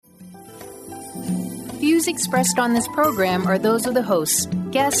views expressed on this program are those of the hosts,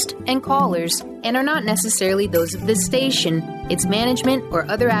 guests, and callers, and are not necessarily those of this station, its management, or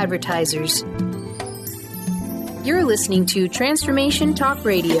other advertisers. You're listening to Transformation Talk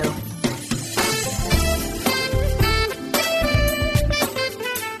Radio.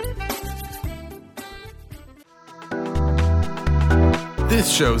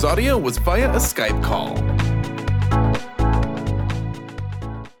 This show's audio was via a Skype call.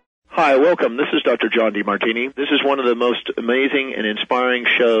 Hi, welcome. This is Dr. John DeMartini. This is one of the most amazing and inspiring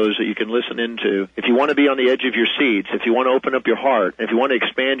shows that you can listen into. If you want to be on the edge of your seats, if you want to open up your heart, if you want to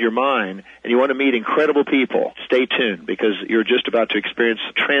expand your mind, and you want to meet incredible people, stay tuned because you're just about to experience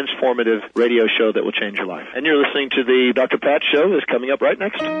a transformative radio show that will change your life. And you're listening to the Dr. Pat Show that's coming up right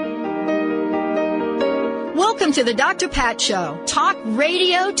next. Welcome to the Dr. Pat Show. Talk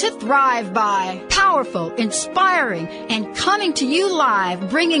radio to thrive by. Powerful, inspiring, and coming to you live,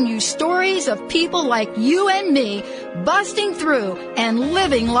 bringing you stories of people like you and me, busting through and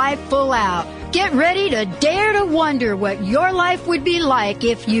living life full out. Get ready to dare to wonder what your life would be like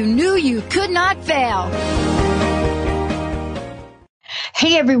if you knew you could not fail.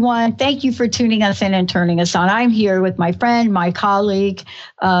 Hey, everyone. Thank you for tuning us in and turning us on. I'm here with my friend, my colleague,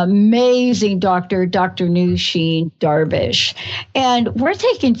 amazing Dr. Nooshin Darvish. And we're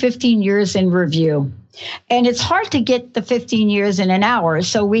taking 15 years in review. And it's hard to get the 15 years in an hour.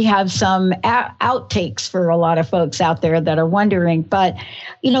 So we have some outtakes for a lot of folks out there that are wondering. But,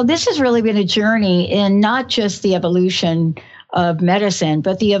 you know, this has really been a journey in not just the evolution of medicine,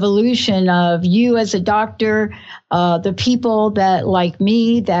 but the evolution of you as a doctor, the people that, like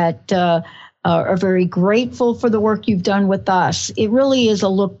me, that are very grateful for the work you've done with us. It really is a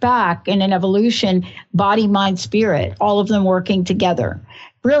look back and an evolution, body, mind, spirit, all of them working together,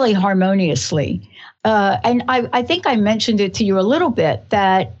 really harmoniously. And I think I mentioned it to you a little bit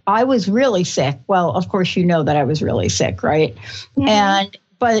that I was really sick. Well, of course, you know that I was really sick, right? Mm-hmm.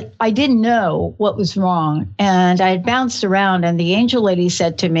 But I didn't know what was wrong. And I had bounced around, and the angel lady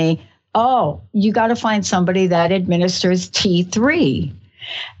said to me, oh, you got to find somebody that administers T3.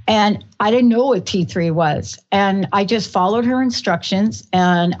 And I didn't know what T3 was. And I just followed her instructions,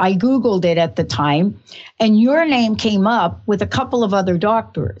 and I Googled it at the time. And your name came up with a couple of other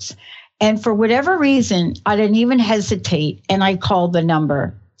doctors. And for whatever reason, I didn't even hesitate, and I called the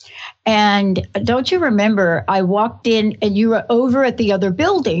number. And don't you remember, I walked in and you were over at the other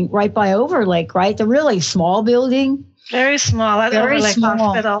building right by Overlake, right? The really small building. Very small at Overlake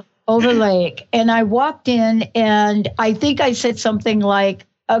Hospital. Overlake. And I walked in and I think I said something like,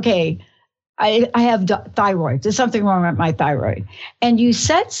 okay, I have thyroid. There's something wrong with my thyroid. And you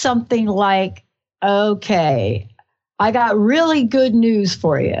said something like, okay, I got really good news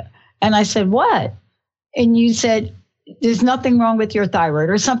for you. And I said, what? And you said, there's nothing wrong with your thyroid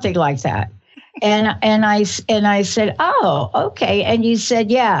or something like that. And I said, oh, okay. And you said,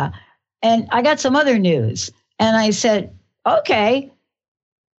 yeah. And I got some other news. And I said, okay,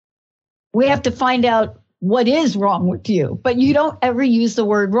 we have to find out what is wrong with you. But you don't ever use the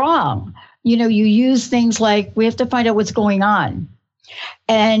word wrong. You know, you use things like, we have to find out what's going on.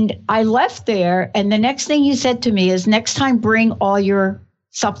 And I left there. And the next thing you said to me is, next time, bring all your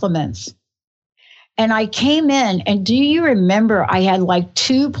supplements. And I came in, and do you remember I had like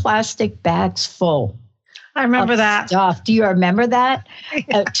 2 plastic bags full? I remember that stuff. Do you remember that?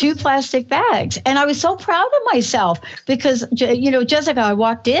 2 plastic bags. And I was so proud of myself because, you know, Jessica, I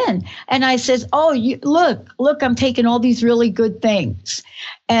walked in and I says, oh, look, I'm taking all these really good things.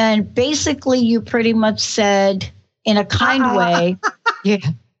 And basically you pretty much said in a kind way, yeah,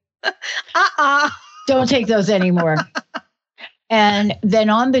 don't take those anymore. And then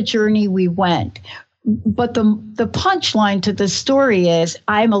on the journey we went. But the punchline to the story is,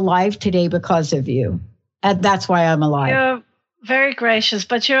 I'm alive today because of you. And that's why I'm alive. You're very gracious,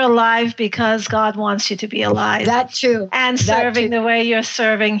 but you're alive because God wants you to be alive. That too. And serving the way you're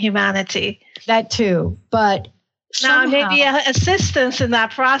serving humanity. That too. But now, maybe assistance in that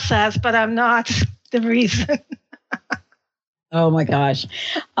process, but I'm not the reason. Oh my gosh.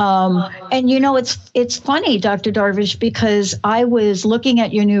 And you know, it's funny, Dr. Darvish, because I was looking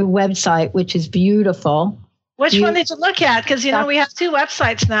at your new website, which is beautiful. Which one did you look at? Because, you know, we have 2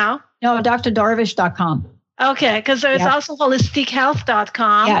 websites now. No, drdarvish.com. Okay, because there's also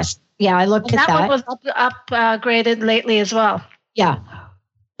holistichealth.com. Yes. Yeah, I looked at that. That one was upgraded lately as well. Yeah.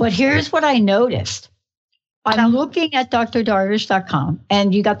 But here's what I noticed. I'm looking at drdarvish.com,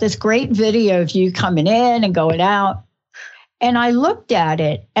 and you got this great video of you coming in and going out. And I looked at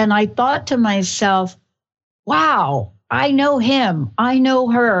it and I thought to myself, wow, I know him. I know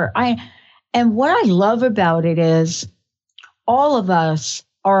her. And what I love about it is all of us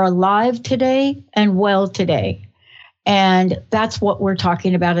are alive today and well today. And that's what we're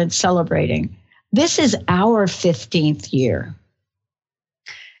talking about and celebrating. This is our 15th year.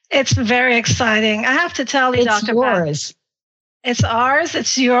 It's very exciting. I have to tell you, It's Dr. yours. It's ours,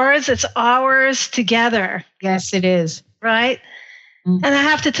 it's yours, it's ours together. Yes, it is. Right? And I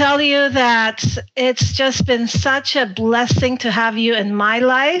have to tell you that it's just been such a blessing to have you in my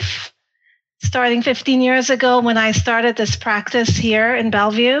life, starting 15 years ago when I started this practice here in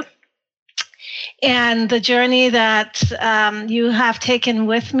Bellevue. And the journey that you have taken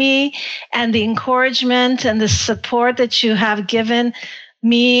with me, and the encouragement and the support that you have given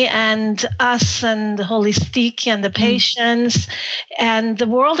me and us and the holistic and the patients and the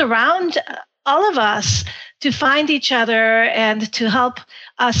world around all of us, to find each other and to help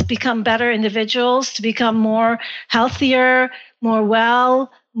us become better individuals, to become more healthier, more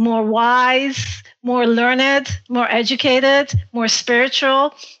well, more wise, more learned, more educated, more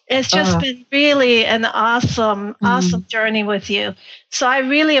spiritual. It's just been really an awesome journey with you. So I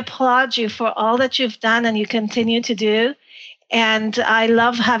really applaud you for all that you've done and you continue to do. And I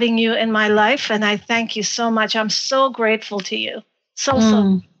love having you in my life, and I thank you so much. I'm so grateful to you.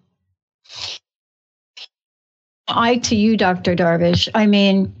 So. To you, Dr. Darvish. I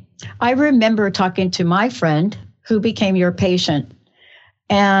mean, I remember talking to my friend who became your patient.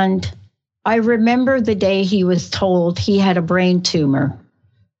 And I remember the day he was told he had a brain tumor.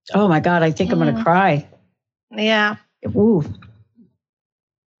 Oh my God, I think I'm going to cry. Yeah. Ooh.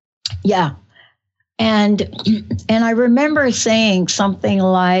 Yeah. And I remember saying something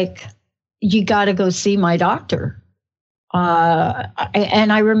like, you got to go see my doctor.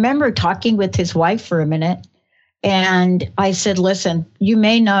 And I remember talking with his wife for a minute. And I said, listen, you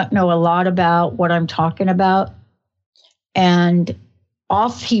may not know a lot about what I'm talking about. And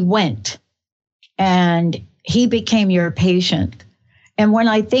off he went. And he became your patient. And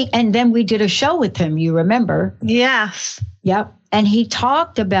and then we did a show with him, you remember? Yes. Yep. And he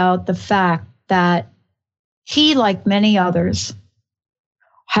talked about the fact that he, like many others,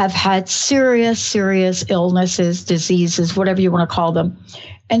 have had serious illnesses, diseases, whatever you want to call them.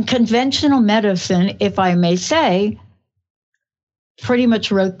 And conventional medicine, if I may say, pretty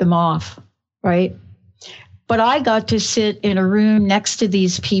much wrote them off, right? But I got to sit in a room next to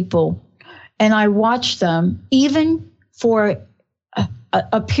these people, and I watched them, even for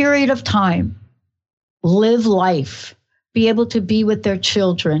a period of time, live life, be able to be with their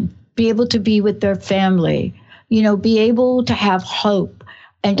children, be able to be with their family, be able to have hope.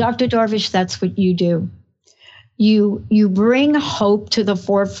 And Dr. Darvish, that's what you do. You bring hope to the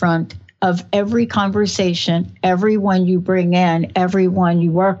forefront of every conversation, everyone you bring in, everyone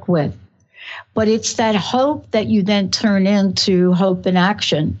you work with. But it's that hope that you then turn into hope in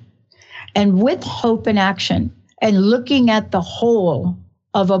action. And with hope in action and looking at the whole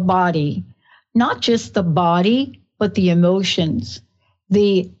of a body, not just the body, but the emotions,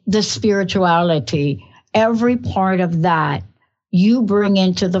 the spirituality, every part of that you bring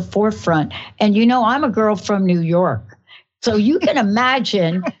into the forefront. And I'm a girl from New York. So you can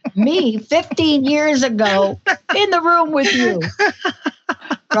imagine me 15 years ago in the room with you,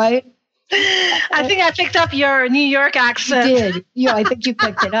 right? I think I picked up your New York accent. You did. Yeah, I think you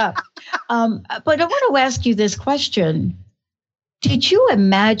picked it up. But I want to ask you this question. Did you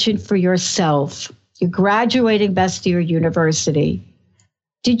imagine for yourself, you're graduating Bastyr University,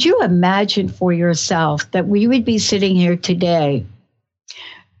 did you imagine for yourself that we would be sitting here today,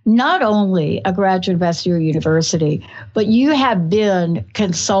 not only a graduate of Bastyr University, but you have been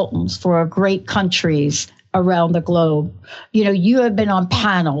consultants for great countries around the globe? You have been on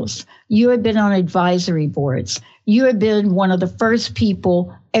panels. You have been on advisory boards. You have been one of the first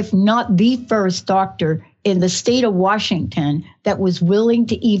people, if not the first doctor in the state of Washington that was willing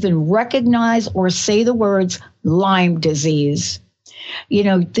to even recognize or say the words Lyme disease.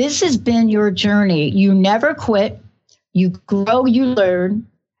 This has been your journey. You never quit. You grow, you learn.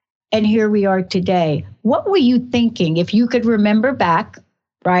 And here we are today. What were you thinking if you could remember back,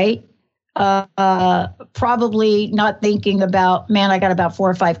 right? Probably not thinking about, man, I got about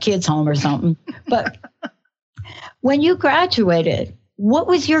 4 or 5 kids home or something. But when you graduated, what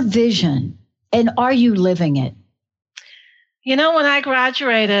was your vision? And are you living it? When I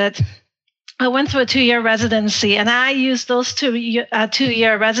graduated, I went through a 2-year residency, and I used those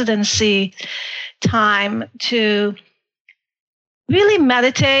 2-year residency time to really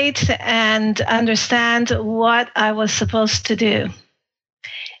meditate and understand what I was supposed to do,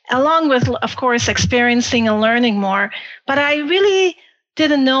 along with, of course, experiencing and learning more. But I really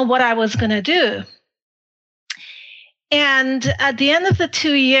didn't know what I was going to do. And at the end of the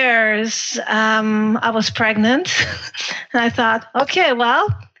 2 years, I was pregnant. And I thought, okay, well,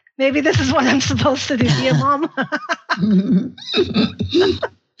 maybe this is what I'm supposed to do, be a mom.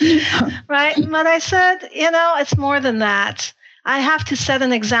 Right? But I said, it's more than that. I have to set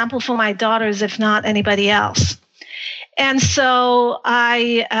an example for my daughters, if not anybody else. And so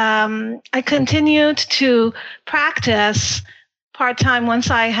I continued to practice part-time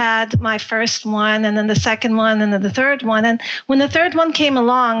once I had my first one, and then the second one, and then the third one. And when the third one came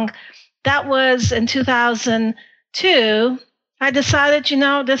along, that was in 2002, I decided,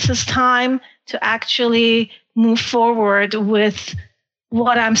 this is time to actually move forward with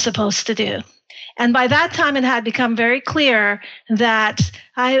what I'm supposed to do. And by that time, it had become very clear that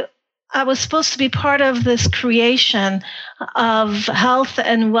I was supposed to be part of this creation of health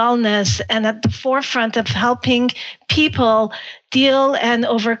and wellness, and at the forefront of helping people deal and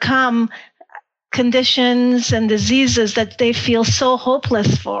overcome conditions and diseases that they feel so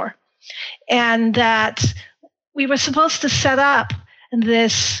hopeless for. And that we were supposed to set up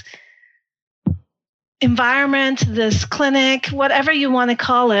this environment, this clinic, whatever you want to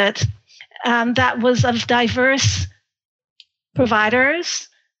call it, that was of diverse providers,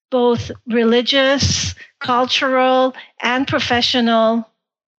 both religious, cultural, and professional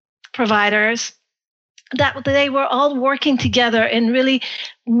providers, that they were all working together in really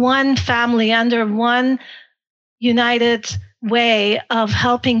one family under one united way of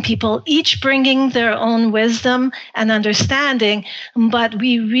helping people, each bringing their own wisdom and understanding, but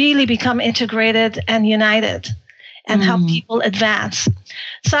we really become integrated and united and help people advance.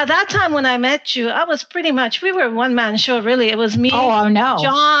 So at that time when I met you, I was we were a one-man show, really. It was me,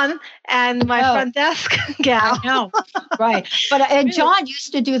 John, and my front desk gal. I know, right. And John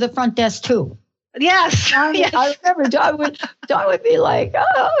used to do the front desk too. Yes. Yes. I remember John would be like,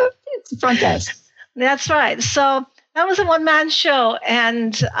 it's the front desk. That's right. So that was a one-man show,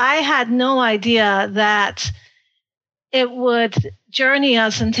 and I had no idea that it would journey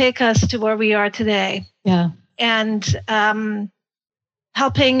us and take us to where we are today. Yeah. And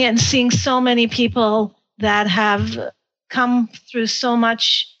helping and seeing so many people that have come through so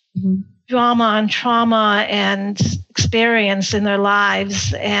much drama and trauma and experience in their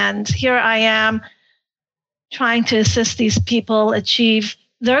lives. And here I am trying to assist these people achieve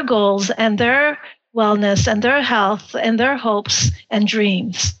their goals and their wellness and their health and their hopes and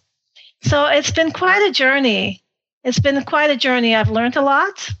dreams. So it's been quite a journey. I've learned a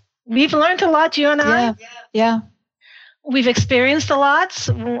lot. We've learned a lot, you and I. Yeah. We've experienced a lot.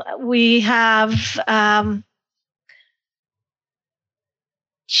 We have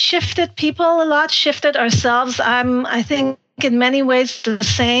shifted people a lot, shifted ourselves. I think in many ways the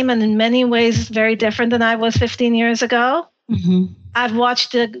same, and in many ways very different than I was 15 years ago. Mm-hmm. I've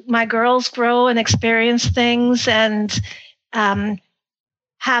watched my girls grow and experience things, and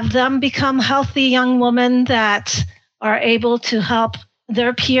have them become healthy young women that are able to help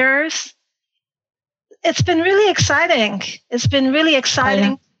their peers. It's been really exciting.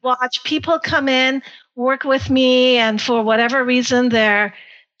 To watch people come in, work with me, and for whatever reason, their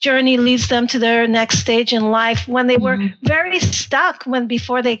journey leads them to their next stage in life when they were very stuck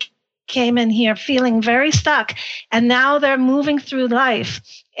before they came in here, feeling very stuck. And now they're moving through life.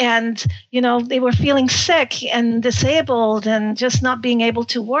 And, they were feeling sick and disabled and just not being able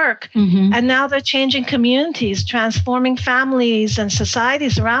to work. Mm-hmm. And now they're changing communities, transforming families and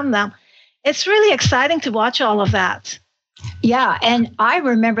societies around them. It's really exciting to watch all of that. Yeah. And I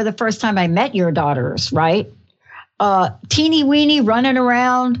remember the first time I met your daughters, right? Teeny weeny running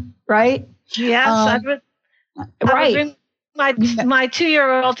around, right? Yes. I would bring my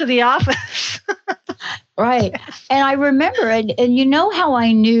 2-year-old to the office. Right. And I remember, and you know how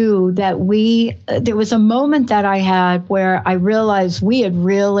I knew that there was a moment that I had where I realized we had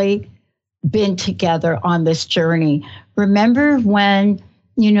really been together on this journey. Remember when,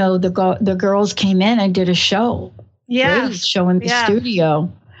 the girls came in and did a show. Yeah. Show in the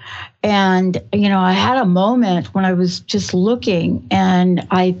studio. And, I had a moment when I was just looking and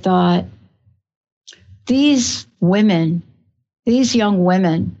I thought, these young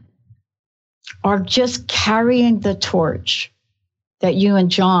women are just carrying the torch that you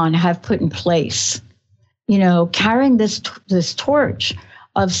and John have put in place, carrying this torch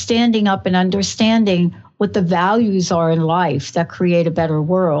of standing up and understanding what the values are in life that create a better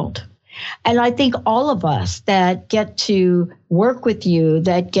world. And I think all of us that get to work with you,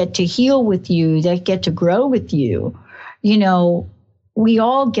 that get to heal with you, that get to grow with you, we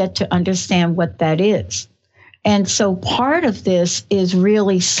all get to understand what that is. And so part of this is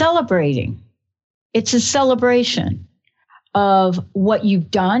really celebrating. It's a celebration of what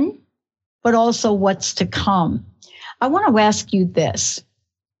you've done, but also what's to come. I want to ask you this.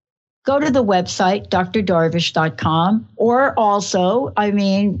 Go to the website, drdarvish.com, or also,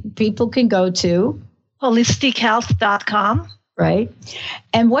 people can go to holistichealth.com. Right.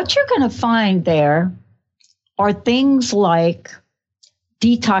 And what you're going to find there are things like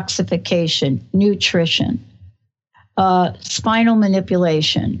detoxification, nutrition, spinal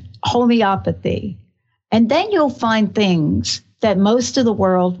manipulation, homeopathy. And then you'll find things that most of the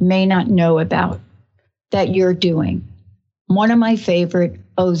world may not know about that you're doing. One of my favorite,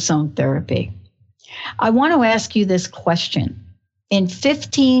 ozone therapy. I want to ask you this question. In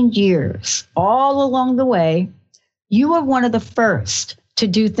 15 years, all along the way, you were one of the first to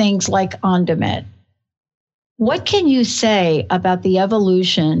do things like on-demand. What can you say about the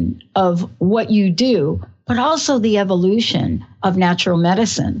evolution of what you do, but also the evolution of natural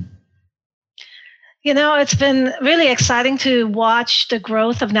medicine? It's been really exciting to watch the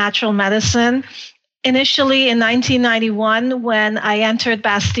growth of natural medicine. Initially in 1991, when I entered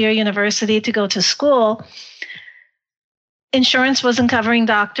Bastyr University to go to school, insurance wasn't covering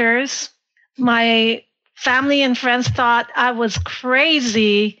doctors. My family and friends thought I was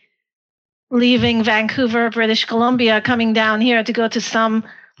crazy leaving Vancouver, British Columbia, coming down here to go to some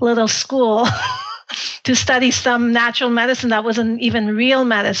little school to study some natural medicine that wasn't even real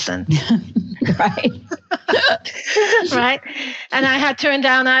medicine. Right. Right. And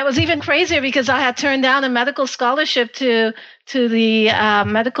I was even crazier because I had turned down a medical scholarship to the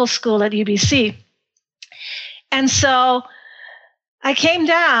medical school at UBC. And so I came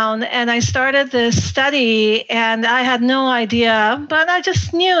down and I started this study, and I had no idea, but I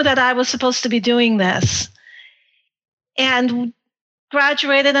just knew that I was supposed to be doing this. And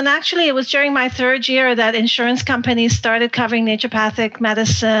graduated, and actually it was during my third year that insurance companies started covering naturopathic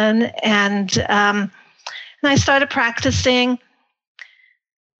medicine, and I started practicing.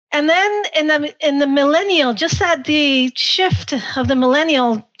 And then in the millennial, just at the shift of the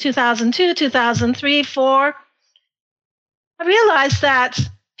millennial, 2002, 2003, 2004, I realized that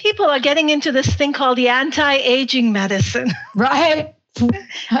people are getting into this thing called the anti-aging medicine. Right.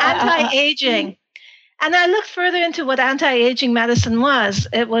 Anti-aging. And I looked further into what anti-aging medicine was.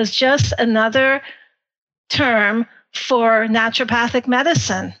 It was just another term for naturopathic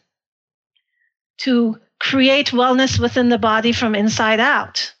medicine to create wellness within the body from inside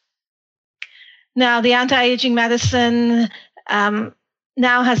out. Now, the anti-aging medicine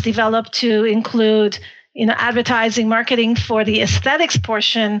now has developed to include advertising, marketing for the aesthetics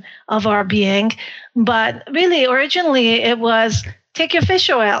portion of our being. But really, originally, it was take your fish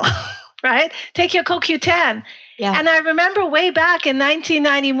oil, right? Take your CoQ10. Yeah. And I remember way back in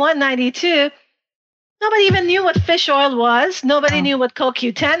 1991, 92, nobody even knew what fish oil was. Nobody knew what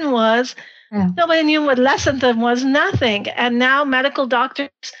CoQ10 was. Yeah. Nobody knew what lecithin was, nothing. And now medical doctors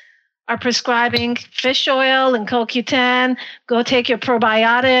are prescribing fish oil and CoQ10, go take your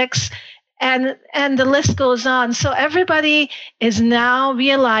probiotics, and the list goes on. So everybody is now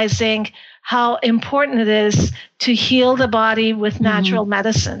realizing how important it is to heal the body with natural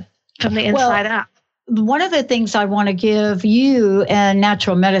medicine from the inside out. One of the things I want to give you and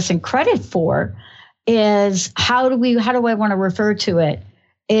natural medicine credit for is how do I want to refer to it,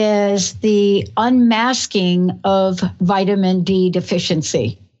 is the unmasking of vitamin D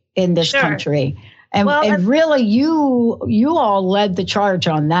deficiency in this country. And really you all led the charge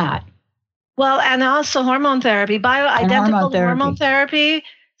on that. Well, and also hormone therapy, bioidentical hormone therapy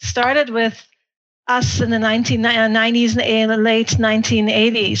started with us in the 1990s and late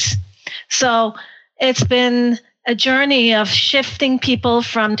 1980s. So it's been a journey of shifting people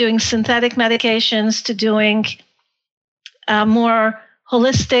from doing synthetic medications to doing more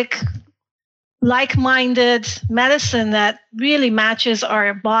holistic, like-minded medicine that really matches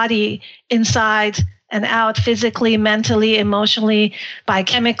our body inside and out, physically, mentally, emotionally,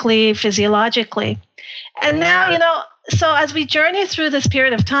 biochemically, physiologically. And now, so as we journey through this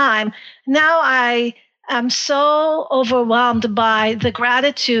period of time, now I am so overwhelmed by the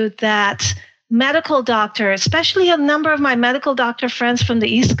gratitude that medical doctors, especially a number of my medical doctor friends from the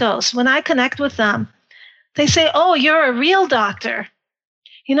East Coast, when I connect with them, they say, "Oh, you're a real doctor."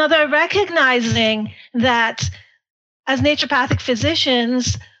 They're recognizing that as naturopathic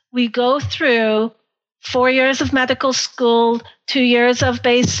physicians, we go through 4 years of medical school, 2 years of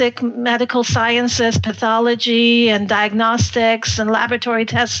basic medical sciences, pathology and diagnostics and laboratory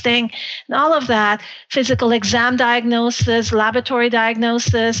testing and all of that, physical exam diagnosis, laboratory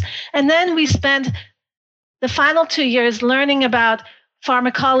diagnosis. And then we spend the final 2 years learning about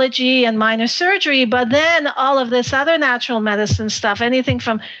pharmacology and minor surgery, but then all of this other natural medicine stuff, anything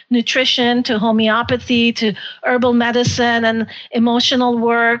from nutrition to homeopathy to herbal medicine and emotional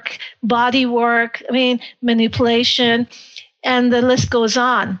work, body work, manipulation, and the list goes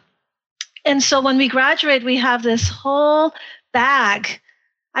on. And so when we graduate, we have this whole bag.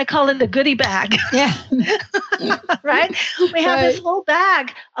 I call it the goodie bag. Yeah. Right? We have this whole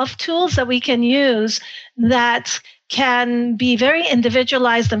bag of tools that we can use that can be very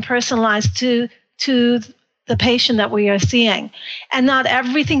individualized and personalized to the patient that we are seeing. And not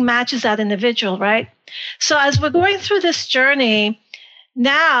everything matches that individual, right? So as we're going through this journey,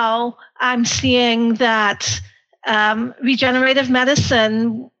 now I'm seeing that regenerative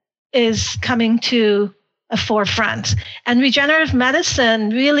medicine is coming to a forefront. And regenerative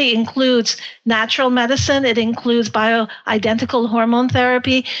medicine really includes natural medicine. It includes bioidentical hormone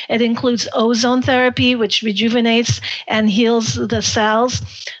therapy. It includes ozone therapy, which rejuvenates and heals the cells.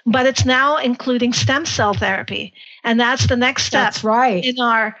 But it's now including stem cell therapy. And that's the next step. That's right. In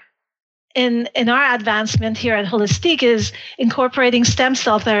our advancement here at Holistique is incorporating stem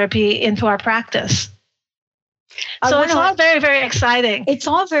cell therapy into our practice. So it's all very, very exciting. It's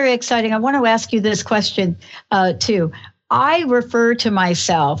all very exciting. I want to ask you this question too. I refer to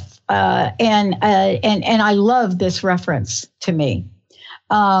myself, and I love this reference to me.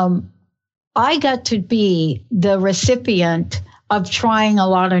 I got to be the recipient of trying a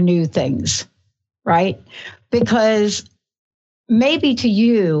lot of new things, right? Because maybe to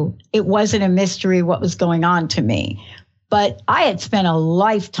you, it wasn't a mystery what was going on to me, but I had spent a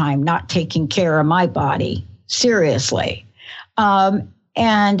lifetime not taking care of my body. Seriously.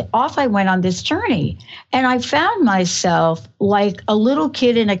 And off I went on this journey. And I found myself like a little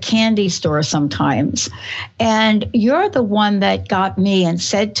kid in a candy store sometimes. And you're the one that got me and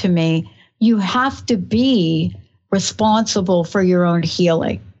said to me, you have to be responsible for your own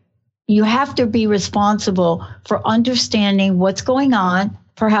healing. You have to be responsible for understanding what's going on,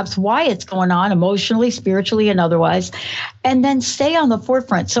 perhaps why it's going on emotionally, spiritually, and otherwise, and then stay on the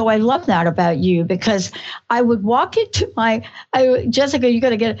forefront. So I love that about you, because I would walk into Jessica, you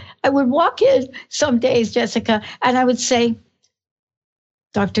got to get it. I would walk in some days, Jessica, and I would say,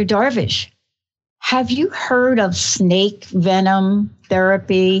 Dr. Darvish, have you heard of snake venom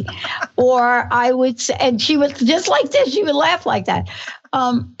therapy? Or I would say, and she was just like this, she would laugh like that.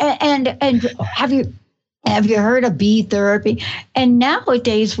 And have you heard of bee therapy? And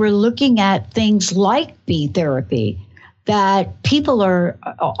nowadays we're looking at things like bee therapy that people are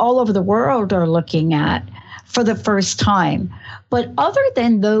all over the world are looking at for the first time. But other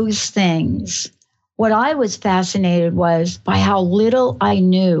than those things, what I was fascinated was by how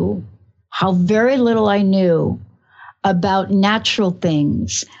very little I knew about natural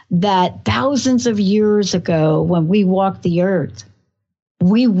things that thousands of years ago, when we walked the earth,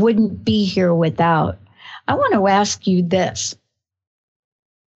 we wouldn't be here without. I want to ask you this.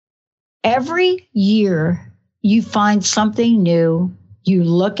 Every year you find something new, you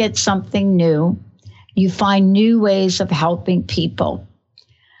look at something new, you find new ways of helping people.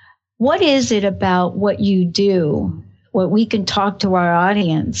 What is it about what you do, what we can talk to our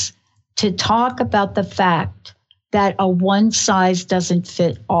audience, to talk about the fact that a one size doesn't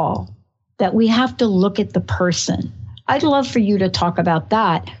fit all, that we have to look at the person? I'd love for you to talk about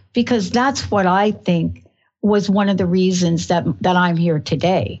that, because that's what I think was one of the reasons that I'm here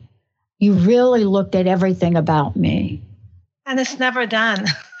today. You really looked at everything about me. And it's never done.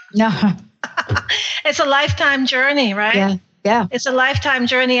 No. It's a lifetime journey, right? Yeah. It's a lifetime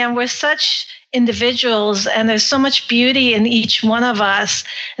journey, and we're such individuals, and there's so much beauty in each one of us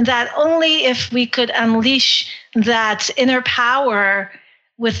that only if we could unleash that inner power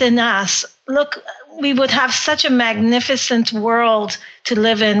within us, we would have such a magnificent world to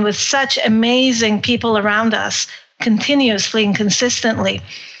live in with such amazing people around us continuously and consistently.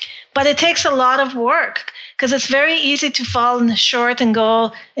 But it takes a lot of work, because it's very easy to fall short and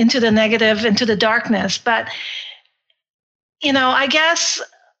go into the negative, into the darkness. But, I guess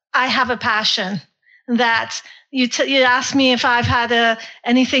I have a passion that you asked me if I've had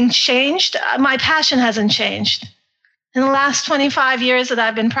anything changed. My passion hasn't changed. In the last 25 years that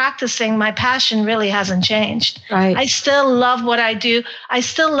I've been practicing, my passion really hasn't changed. Right. I still love what I do. I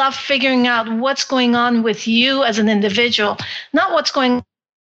still love figuring out what's going on with you as an individual, not what's going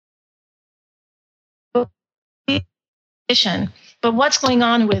on, but what's going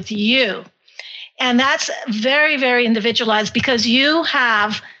on with you. And that's very, very individualized, because you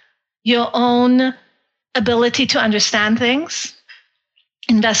have your own ability to understand things,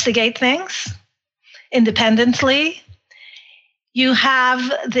 investigate things independently. You have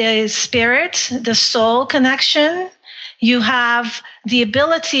the spirit, the soul connection. You have the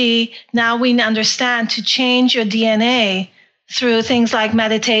ability, now we understand, to change your DNA through things like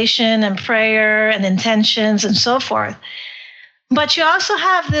meditation and prayer and intentions and so forth. But you also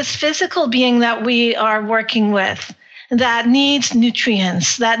have this physical being that we are working with that needs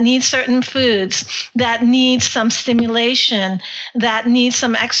nutrients, that needs certain foods, that needs some stimulation, that needs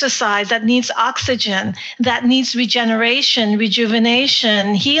some exercise, that needs oxygen, that needs regeneration,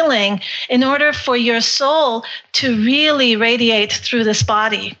 rejuvenation, healing, in order for your soul to really radiate through this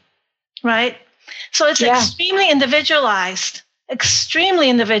body, right? So it's extremely individualized.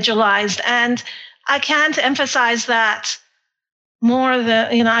 And I can't emphasize that more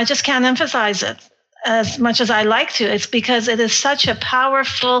than, I just can't emphasize it as much as I like to. It's because it is such a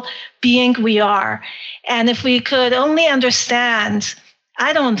powerful being we are. And if we could only understand,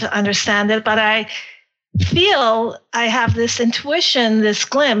 I don't understand it, but I feel I have this intuition, this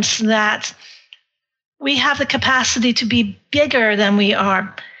glimpse that we have the capacity to be bigger than we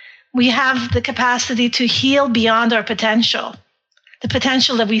are. We have the capacity to heal beyond our potential. The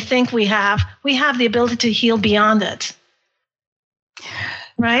potential that we think we have the ability to heal beyond it.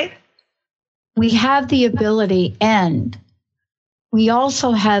 Right? We have the ability, and we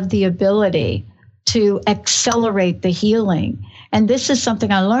also have the ability to accelerate the healing. And this is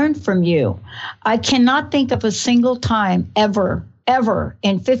something I learned from you. I cannot think of a single time ever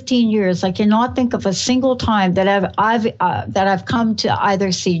in 15 years, I cannot think of a single time that I've come to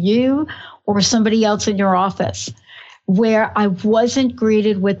either see you or somebody else in your office where I wasn't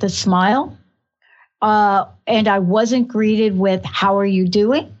greeted with a smile, and I wasn't greeted with, how are you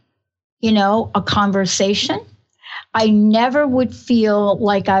doing? A conversation. I never would feel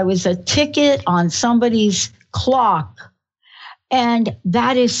like I was a ticket on somebody's clock. And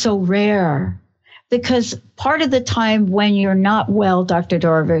that is so rare, because part of the time when you're not well, Dr.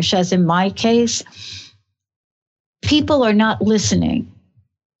 Darvish, as in my case, people are not listening.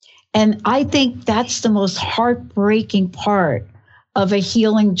 And I think that's the most heartbreaking part of a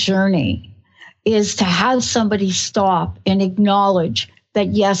healing journey, is to have somebody stop and acknowledge that,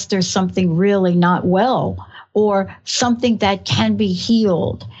 yes, there's something really not well, or something that can be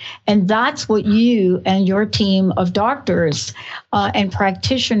healed. And that's what you and your team of doctors and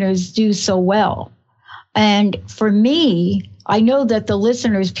practitioners do so well. And for me, I know that the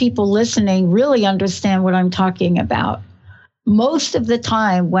listeners, people listening, really understand what I'm talking about. Most of the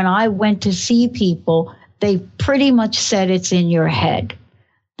time when I went to see people, they pretty much said it's in your head.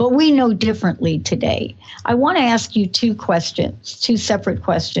 But we know differently today. I want to ask you two separate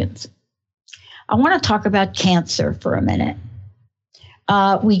questions. I want to talk about cancer for a minute.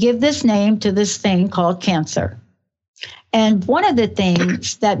 We give this name to this thing called cancer. And one of the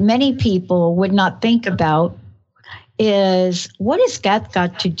things that many people would not think about is, what has that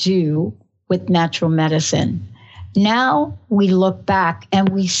got to do with natural medicine? Now we look back and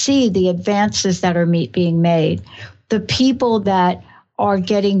we see the advances that are being made, the people that are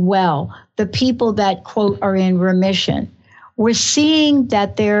getting well, the people that, quote, are in remission. We're seeing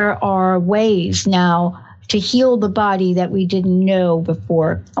that there are ways now to heal the body that we didn't know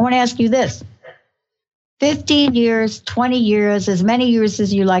before. I want to ask you this. 15 years, 20 years, as many years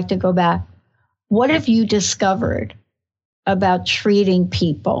as you like to go back, what have you discovered about treating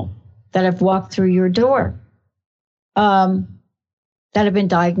people that have walked through your door, that have been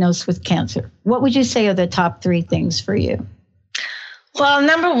diagnosed with cancer? What would you say are the top three things for you? Well,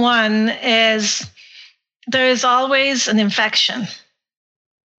 number one is there is always an infection.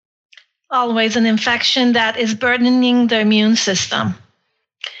 Always an infection that is burdening the immune system.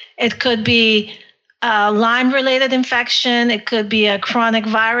 It could be a Lyme-related infection. It could be a chronic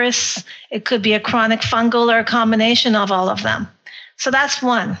virus. It could be a chronic fungal, or a combination of all of them. So that's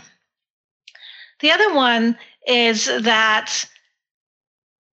one. The other one is that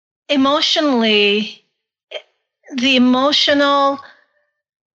emotionally, the emotional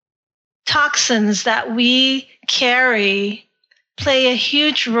toxins that we carry play a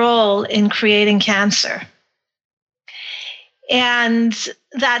huge role in creating cancer. And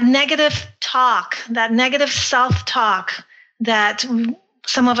that negative talk, that negative self-talk that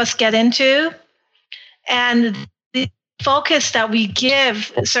some of us get into, and the focus that we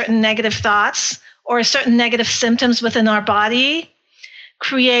give certain negative thoughts or certain negative symptoms within our body,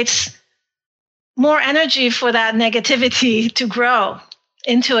 creates more energy for that negativity to grow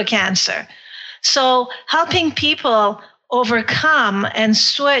into a cancer. So helping people overcome and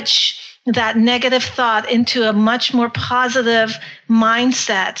switch that negative thought into a much more positive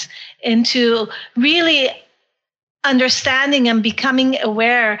mindset, into really understanding and becoming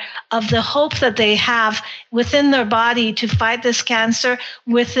aware of the hope that they have within their body to fight this cancer,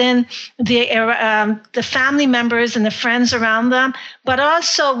 within the family members and the friends around them, but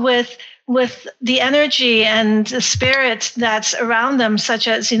also with the energy and the spirit that's around them, such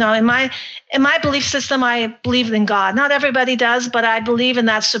as, in my belief system, I believe in God. Not everybody does, but I believe in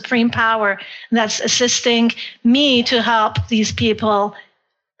that supreme power that's assisting me to help these people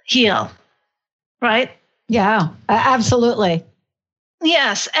heal. Right? Yeah, absolutely.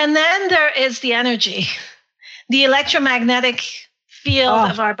 Yes. And then there is the energy, the electromagnetic field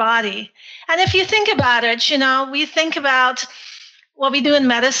of our body. And if you think about it, we think about what we do in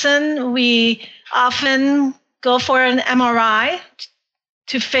medicine. We often go for an MRI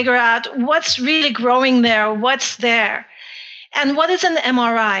to figure out what's really growing there, what's there. And what is an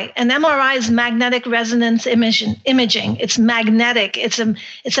MRI? An MRI is magnetic resonance imaging. It's magnetic. It's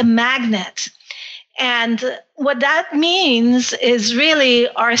a magnet. And what that means is really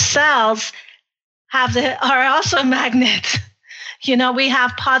our cells are also a magnet. We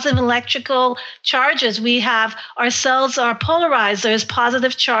have positive electrical charges. Our cells are polarized. There's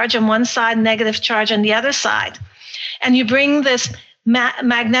positive charge on one side, negative charge on the other side. And you bring this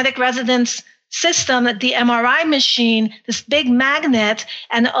magnetic resonance system at the MRI machine, this big magnet,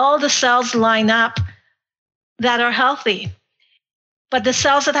 and all the cells line up that are healthy. But the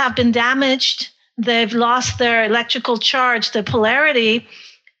cells that have been damaged, they've lost their electrical charge, the polarity,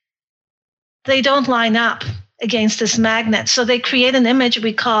 they don't line up against this magnet. So they create an image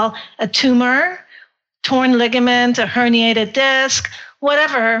we call a tumor, torn ligament, a herniated disc,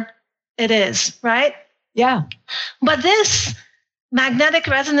 whatever it is, right? Yeah. But this magnetic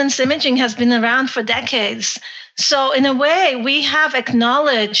resonance imaging has been around for decades. So in a way, we have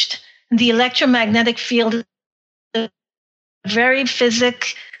acknowledged the electromagnetic field, very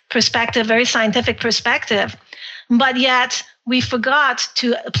physics perspective, very scientific perspective, but yet we forgot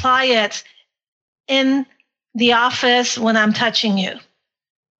to apply it in the office when I'm touching you,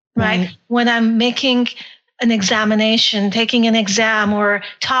 right? When I'm making an examination, taking an exam, or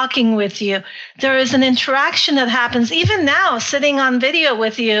talking with you. There is an interaction that happens even now, sitting on video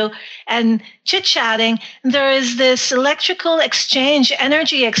with you and chit-chatting. There is this electrical exchange,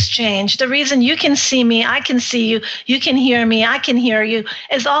 energy exchange. The reason you can see me, I can see you, you can hear me, I can hear you,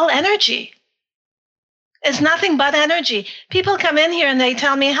 is all energy. It's nothing but energy. People come in here and they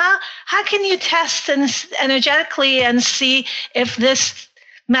tell me, how can you test energetically and see if this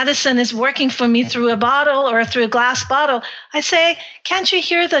medicine is working for me through a bottle or through a glass bottle? I say, can't you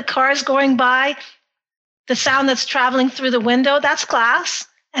hear the cars going by? The sound that's traveling through the window, that's glass.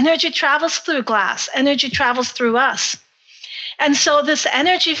 Energy travels through glass. Energy travels through us. And so this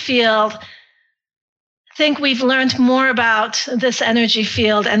energy field, I think we've learned more about this energy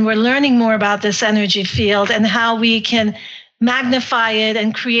field, and we're learning more about this energy field and how we can magnify it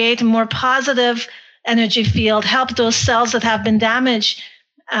and create a more positive energy field, help those cells that have been damaged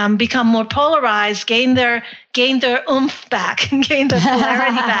become more polarized, gain their oomph back, gain their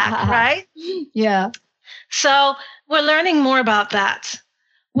polarity back, right? Yeah. So we're learning more about that.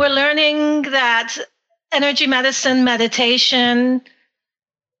 We're learning that energy medicine, meditation,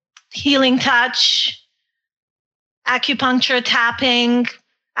 healing touch, acupuncture, tapping,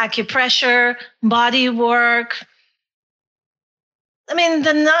 acupressure, body work. I mean,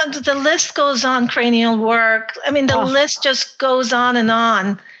 the list goes on, cranial work. I mean, the list just goes on and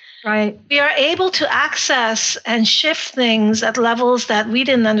on. Right. We are able to access and shift things at levels that we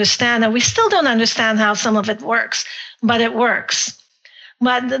didn't understand. And we still don't understand how some of it works, but it works.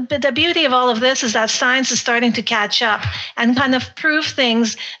 But the beauty of all of this is that science is starting to catch up and kind of prove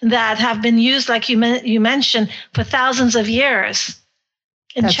things that have been used, like you mentioned, for thousands of years.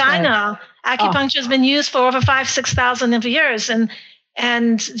 In That's China, right. acupuncture has been used for over 6,000 of years.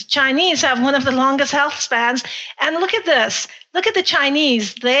 And Chinese have one of the longest health spans. And look at this. Look at the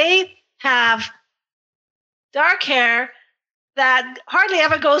Chinese. They have dark hair that hardly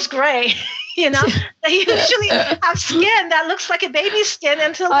ever goes gray. They usually have skin that looks like a baby's skin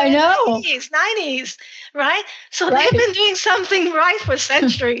until the 90s, right? So they've been doing something right for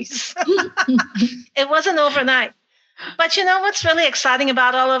centuries. It wasn't overnight. But what's really exciting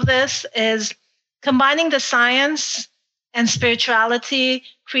about all of this is combining the science and spirituality,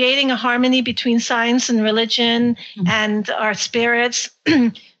 creating a harmony between science and religion and our spirits,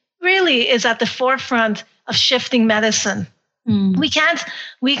 really is at the forefront of shifting medicine. We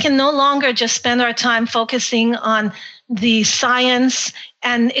can no longer just spend our time focusing on the science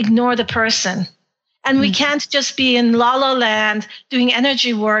and ignore the person. And we can't just be in la la land doing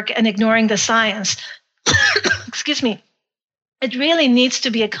energy work and ignoring the science. Excuse me. It really needs to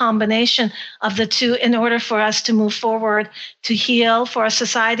be a combination of the two in order for us to move forward, to heal, for our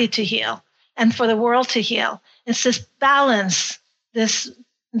society to heal, and for the world to heal. It's this balance, this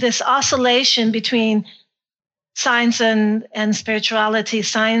oscillation between science and spirituality,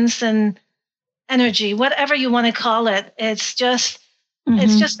 science and energy, whatever you want to call it. It's just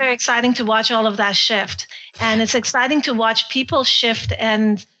very exciting to watch all of that shift. And it's exciting to watch people shift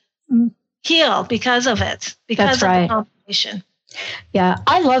and heal because of it, because That's right. of the combination. Yeah,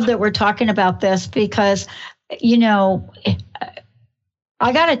 I love that we're talking about this because, you know,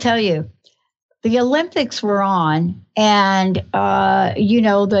 I got to tell you, the Olympics were on, and, you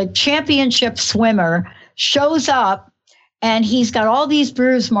know, the championship swimmer shows up and he's got all these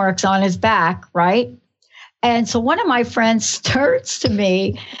bruise marks on his back, right? And so one of my friends turns to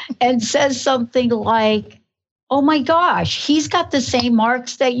me and says something like, "Oh my gosh, he's got the same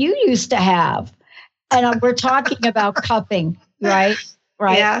marks that you used to have." And we're talking about cupping, right?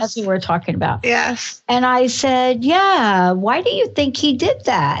 Right. Yes. That's what we're talking about. Yes. And I said, "Yeah, why do you think he did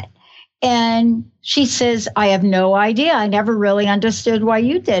that?" And she says, "I have no idea. I never really understood why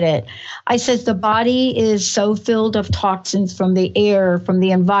you did it." I says, "The body is so filled of toxins from the air, from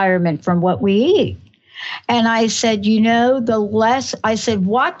the environment, from what we eat." And I said, "You know, I said,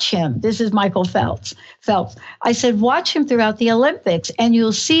 watch him." This is Michael Phelps. I said, "Watch him throughout the Olympics, and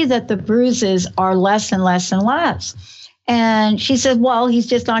you'll see that the bruises are less and less and less." And she said, "Well, he's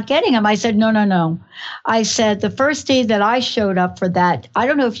just not getting them." I said, No. I said, the first day that I showed up for that, I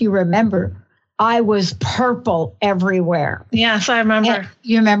don't know if you remember, I was purple everywhere. Yes, I remember. And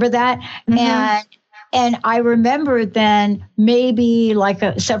you remember that? Mm-hmm. And I remember then maybe like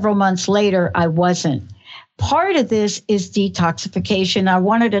several months later, I wasn't. Part of this is detoxification. I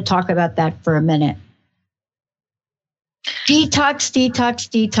wanted to talk about that for a minute.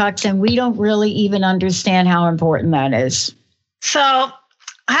 Detox, and we don't really even understand how important that is. So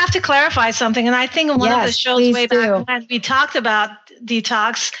I have to clarify something, and I think in one of the shows way back when we talked about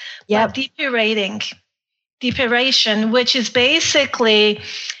detox, depuration, which is basically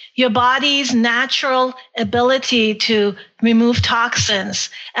your body's natural ability to remove toxins.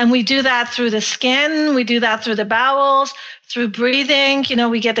 And we do that through the skin, we do that through the bowels, through breathing. You know,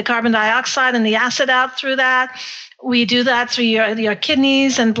 we get the carbon dioxide and the acid out through that. We do that through your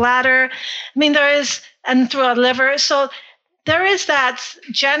kidneys and bladder. I mean, and through our liver. So there is that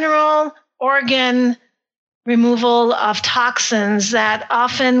general organ removal of toxins that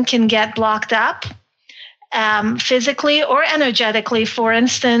often can get blocked up. Physically or energetically. For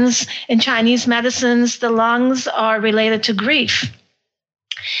instance, in Chinese medicines, the lungs are related to grief.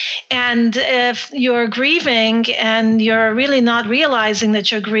 And if you're grieving and you're really not realizing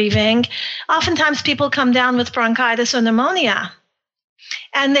that you're grieving, oftentimes people come down with bronchitis or pneumonia.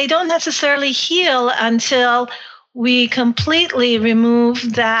 And they don't necessarily heal until we completely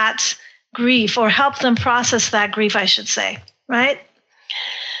remove that grief, or help them process that grief, I should say, right?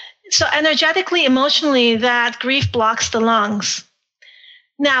 So energetically, emotionally, that grief blocks the lungs.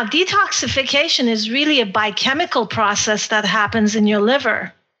 Now, detoxification is really a biochemical process that happens in your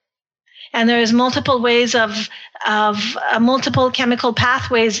liver. And there's multiple ways of multiple chemical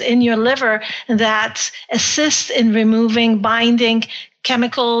pathways in your liver that assist in removing, binding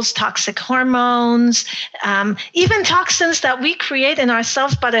chemicals, toxic hormones, even toxins that we create in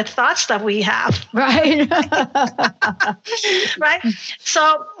ourselves by the thoughts that we have. Right. Right.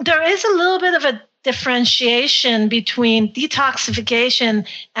 So there is a little bit of a differentiation between detoxification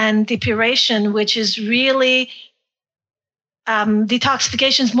and depuration, which is really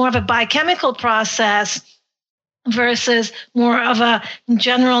detoxification is more of a biochemical process versus more of a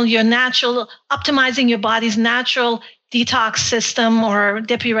general, your natural, optimizing your body's natural detox system or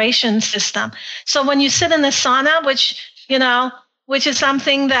depuration system. So when you sit in the sauna, which is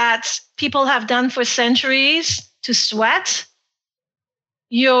something that people have done for centuries to sweat,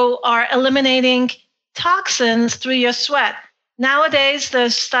 you are eliminating toxins through your sweat. Nowadays, the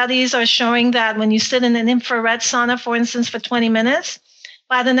studies are showing that when you sit in an infrared sauna, for instance, for 20 minutes,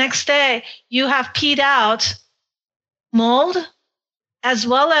 by the next day, you have peed out mold as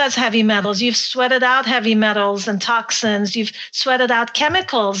well as heavy metals. You've sweated out heavy metals and toxins. You've sweated out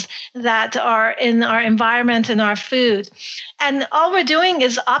chemicals that are in our environment and our food. And all we're doing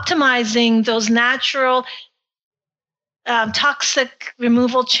is optimizing those natural toxic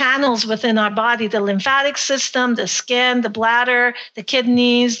removal channels within our body, the lymphatic system, the skin, the bladder, the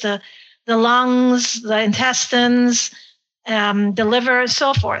kidneys, the lungs, the intestines, the liver, and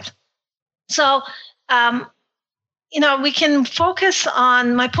so forth. So, we can focus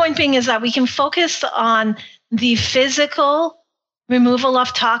on, my point being is that we can focus on the physical removal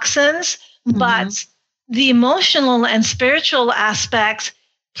of toxins, but the emotional and spiritual aspects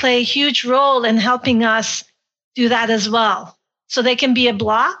play a huge role in helping us do that as well. So they can be a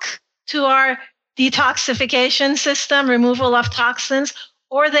block to our detoxification system, removal of toxins,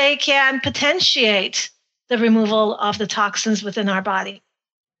 or they can potentiate the removal of the toxins within our body.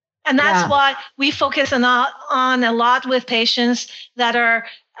 And that's what we focus on a lot with patients that are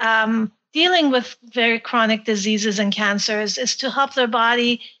dealing with very chronic diseases and cancers, is to help their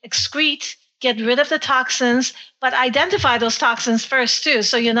body excrete, get rid of the toxins, but identify those toxins first too.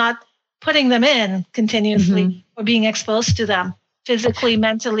 So you're not putting them in continuously or being exposed to them physically,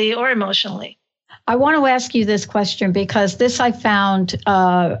 mentally, or emotionally. I want to ask you this question because this I found,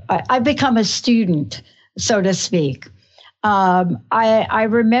 I've become a student, so to speak. I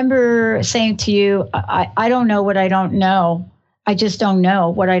remember saying to you, I don't know what I don't know. I just don't know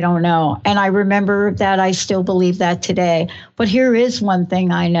what I don't know. And I remember that I still believe that today. But here is one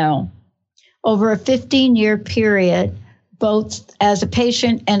thing I know. Over a 15-year period, both as a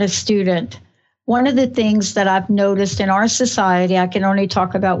patient and a student, one of the things that I've noticed in our society, I can only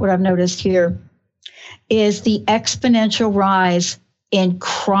talk about what I've noticed here, is the exponential rise in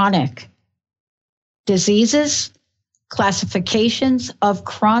chronic diseases, classifications of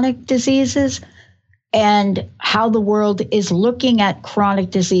chronic diseases, and how the world is looking at chronic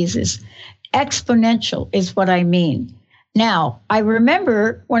diseases. Exponential is what I mean. Now, I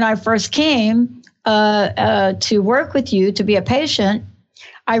remember when I first came to work with you to be a patient,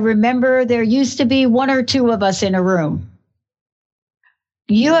 I remember there used to be one or two of us in a room.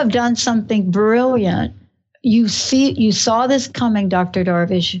 You have done something brilliant. You saw this coming, Dr.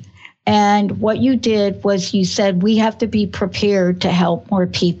 Darvish, and what you did was you said we have to be prepared to help more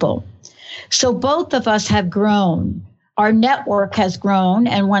people. So both of us have grown. Our network has grown,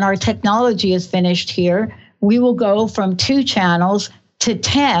 and when our technology is finished here, we will go from 2 channels to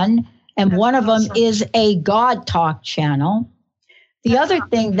 10, and one of them is a God Talk channel. The other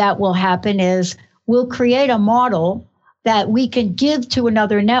thing that will happen is we'll create a model that we can give to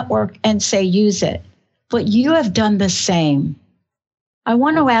another network and say, use it. But you have done the same. I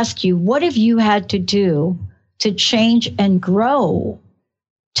want to ask you, what have you had to do to change and grow,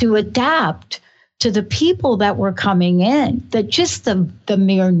 to adapt to the people that were coming in, that just the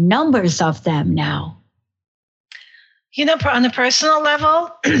mere numbers of them now? You know, on a personal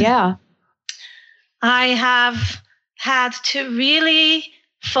level, yeah, I have had to really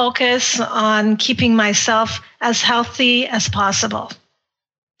focus on keeping myself as healthy as possible.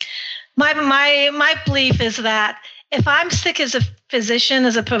 My belief is that if I'm sick as a physician,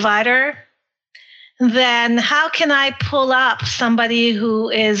 as a provider, then how can I pull up somebody who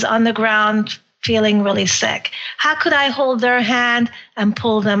is on the ground feeling really sick? How could I hold their hand and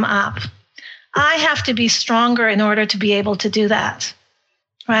pull them up? I have to be stronger in order to be able to do that,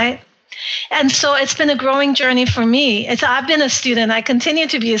 right? And so it's been a growing journey for me. I've been a student. I continue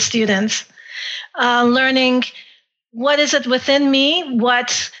to be a student, learning what is it within me,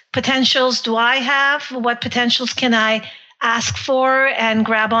 what potentials do I have, what potentials can I ask for and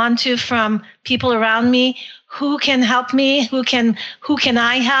grab onto from people around me, who can help me, who can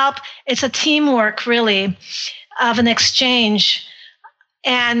I help. It's a teamwork, really, of an exchange.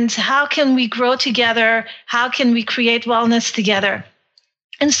 And how can we grow together? How can we create wellness together?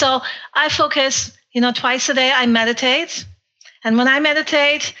 And so I focus, twice a day I meditate. And when I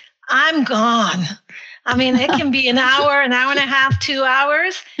meditate, I'm gone. I mean, it can be an hour and a half, 2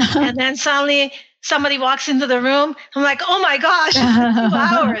 hours. And then suddenly somebody walks into the room. I'm like, oh my gosh, 2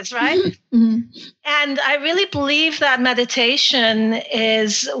 hours, right? Mm-hmm. And I really believe that meditation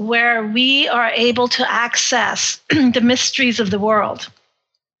is where we are able to access the mysteries of the world.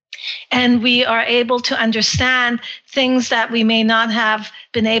 And we are able to understand things that we may not have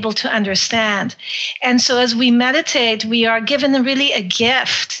been able to understand. And so as we meditate, we are given really a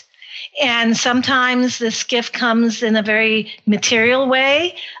gift. And sometimes this gift comes in a very material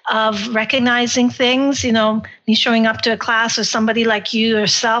way of recognizing things, me showing up to a class, or somebody like you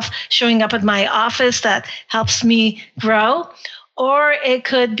yourself showing up at my office that helps me grow. Or it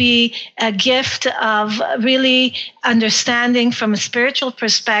could be a gift of really understanding from a spiritual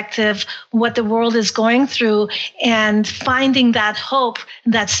perspective what the world is going through and finding that hope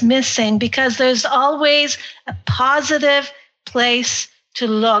that's missing, because there's always a positive place to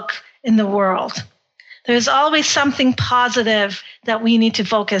look in the world. There's always something positive that we need to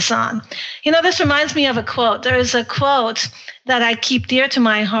focus on. This reminds me of a quote. There is a quote that I keep dear to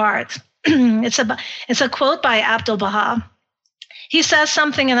my heart. It's a quote by Abdu'l-Baha. He says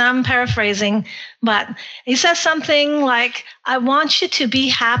something, and I'm paraphrasing, but he says something like, I want you to be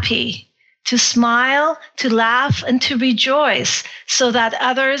happy to smile, to laugh, and to rejoice so that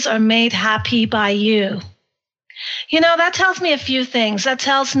others are made happy by you. That tells me a few things. That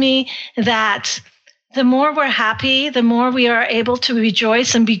tells me that the more we're happy, the more we are able to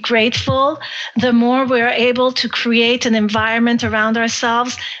rejoice and be grateful, the more we're able to create an environment around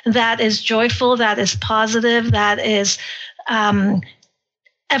ourselves that is joyful, that is positive, that is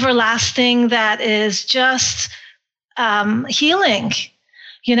everlasting, that is just healing,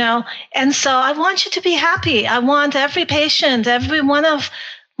 And so I want you to be happy. I want every patient, every one of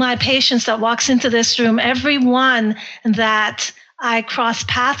my patients that walks into this room, everyone that I cross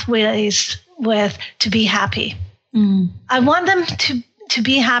pathways with, to be happy. I want them to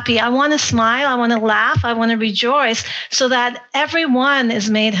be happy. I want to smile. I want to laugh. I want to rejoice so that everyone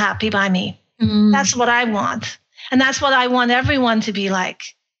is made happy by me. That's what I want. And that's what I want everyone to be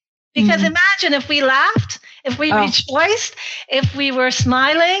like. Because imagine if we laughed, if we rejoiced, if we were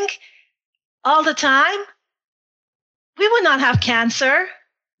smiling all the time, we would not have cancer.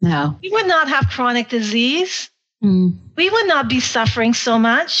 No. We would not have chronic disease. We would not be suffering so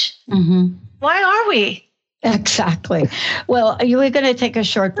much. Why are we? Exactly. Well, we're going to take a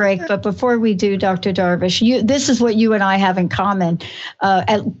short break, but before we do, Dr. Darvish, this is what you and I have in common.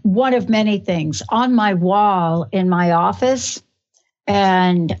 At one of many things on my wall in my office,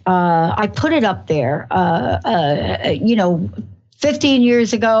 and I put it up there, 15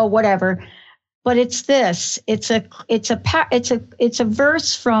 years ago, whatever. But it's this. It's a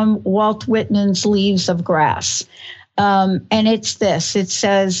verse from Walt Whitman's Leaves of Grass, and it's this. It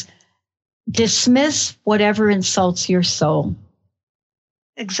says, "Dismiss whatever insults your soul."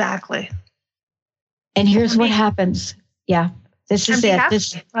 Exactly. And here's what happens. Yeah, this is it. Happy,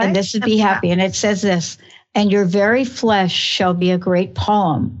 right? And this is be happy. And it says this: "And your very flesh shall be a great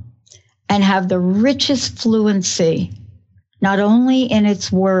poem, and have the richest fluency, not only in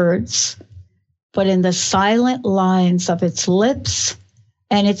its words, but in the silent lines of its lips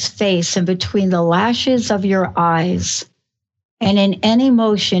and its face, and between the lashes of your eyes, and in any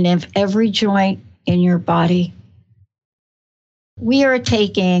motion of every joint in your body." We are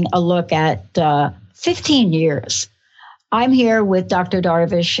taking a look at 15 years. I'm here with Dr.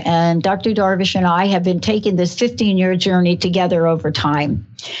 Darvish, and Dr. Darvish and I have been taking this 15-year journey together over time.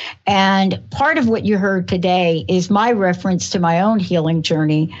 And part of what you heard today is my reference to my own healing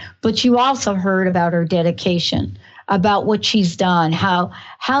journey, but you also heard about her dedication, about what she's done, how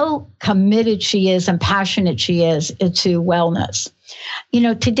committed she is and passionate she is to wellness.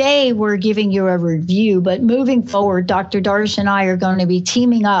 Today we're giving you a review, but moving forward, Dr. Darvish and I are going to be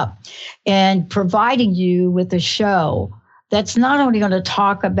teaming up and providing you with a show that's not only going to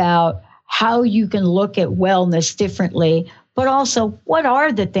talk about how you can look at wellness differently, but also what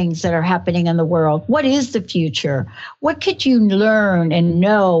are the things that are happening in the world? What is the future? What could you learn and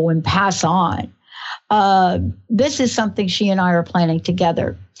know and pass on? This is something she and I are planning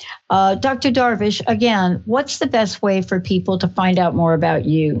together. Dr. Darvish, again, what's the best way for people to find out more about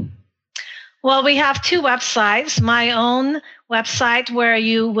you? Well, we have two websites. My own website, where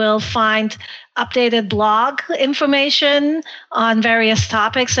you will find updated blog information on various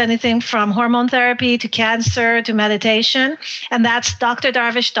topics, anything from hormone therapy to cancer to meditation. And that's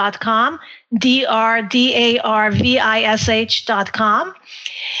drdarvish.com, drdarvish.com.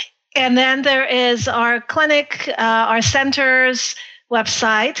 And then there is our clinic, our center's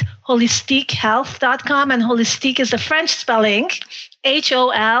website, holistiquehealth.com. And holistique is the French spelling,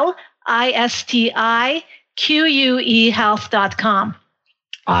 HOLISTIQUE health.com.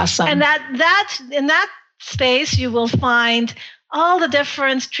 Awesome. And that in that space, you will find all the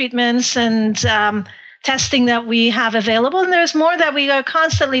different treatments and testing that we have available. And there's more that we are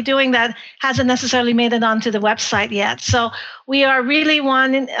constantly doing that hasn't necessarily made it onto the website yet. So we are really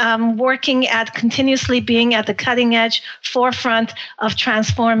working at continuously being at the cutting edge forefront of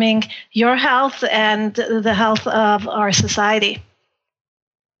transforming your health and the health of our society.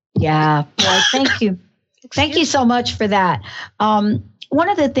 Yeah. Well, thank you. Thank you so much for that. One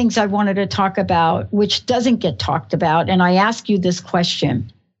of the things I wanted to talk about, which doesn't get talked about, and I ask you this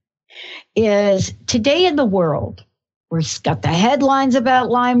question, is today in the world, we've got the headlines about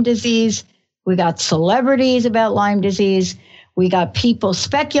Lyme disease. We got celebrities about Lyme disease. We got people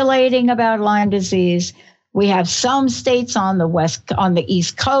speculating about Lyme disease. We have some states on the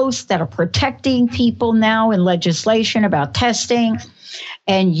East Coast that are protecting people now in legislation about testing.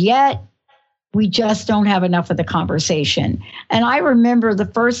 And yet we just don't have enough of the conversation. And I remember the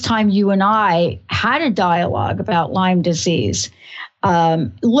first time you and I had a dialogue about Lyme disease.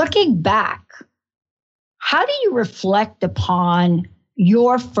 Looking back, how do you reflect upon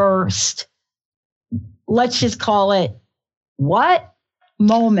your first, let's just call it, what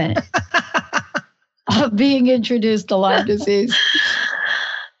moment of being introduced to Lyme disease?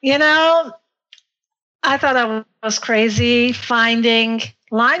 You know, I thought I was crazy finding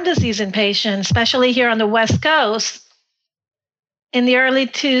Lyme disease in patients, especially here on the West Coast in the early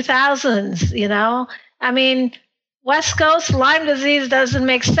 2000s, you know. I mean, West Coast Lyme disease doesn't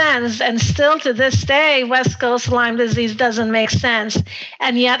make sense. And still to this day, West Coast Lyme disease doesn't make sense.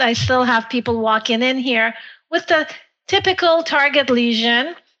 And yet I still have people walking in here with the typical target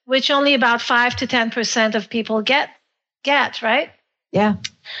lesion, which only about 5 to 10% of people get, right? Yeah.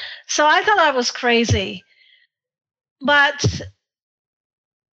 So I thought I was crazy. But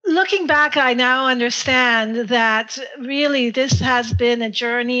looking back, I now understand that really this has been a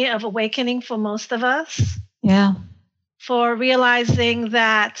journey of awakening for most of us. Yeah. For realizing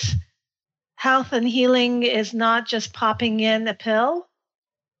that health and healing is not just popping in a pill,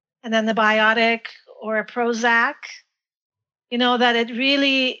 an antibiotic or a Prozac, you know, that it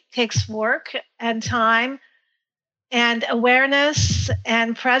really takes work and time and awareness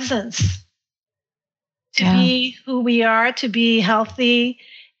and presence to be who we are, to be healthy,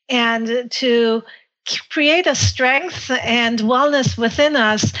 and to create a strength and wellness within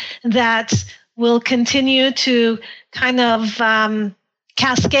us that will continue to kind of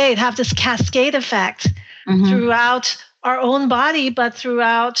cascade, have this cascade effect throughout our own body, but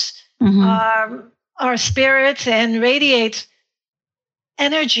throughout our spirit, and radiate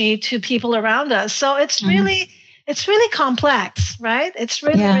energy to people around us. So it's really complex, right? It's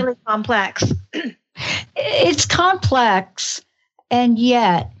really complex. It's complex, and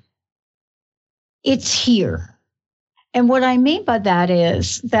yet it's here. And what I mean by that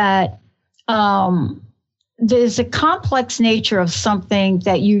is that there's a complex nature of something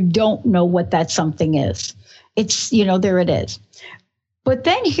that you don't know what that something is. It's, you know, there it is. But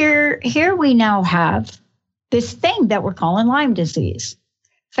then here we now have this thing that we're calling Lyme disease.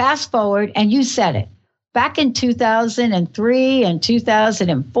 Fast forward, and you said it, back in 2003 and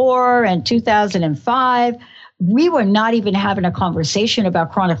 2004 and 2005, we were not even having a conversation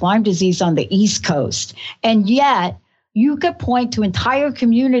about chronic Lyme disease on the East Coast. And yet, you could point to entire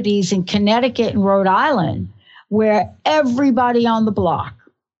communities in Connecticut and Rhode Island where everybody on the block,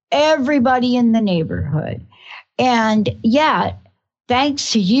 everybody in the neighborhood, and yet,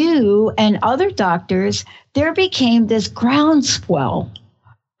 thanks to you and other doctors, there became this groundswell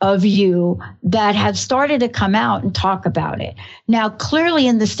of you that have started to come out and talk about it. Now, clearly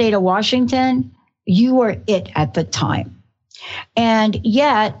in the state of Washington, you were it at the time. And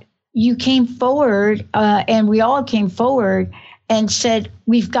yet you came forward, and we all came forward and said,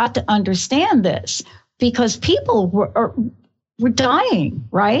 we've got to understand this, because people were dying,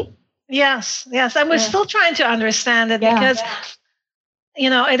 right? Yes. And we're still trying to understand it because, you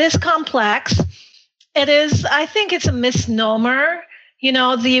know, it is complex. It is, I think it's a misnomer. You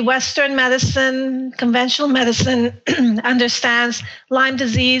know, the Western medicine, conventional medicine understands Lyme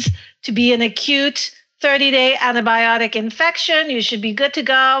disease to be an acute 30-day antibiotic infection. You should be good to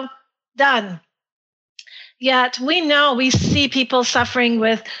go. Done. Yet we see people suffering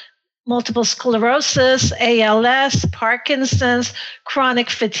with multiple sclerosis, ALS, Parkinson's,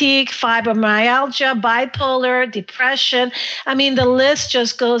 chronic fatigue, fibromyalgia, bipolar, depression. I mean, the list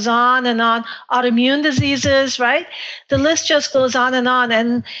just goes on and on. Autoimmune diseases, right? The list just goes on.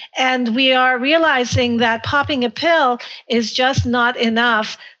 And we are realizing that popping a pill is just not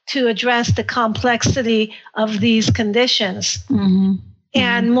enough to address the complexity of these conditions.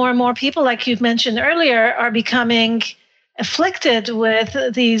 And more and more people, like you've mentioned earlier, are becoming afflicted with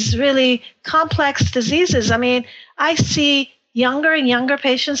these really complex diseases. I mean, I see younger and younger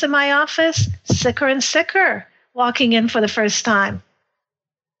patients in my office, sicker and sicker, walking in for the first time.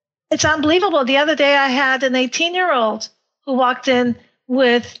 It's unbelievable. The other day I had an 18-year-old who walked in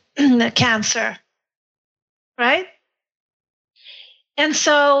with cancer, right? And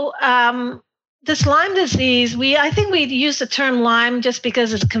so this Lyme disease, I think we use the term Lyme just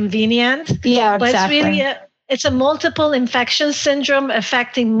because it's convenient. Yeah, but exactly. It's really it's a multiple infection syndrome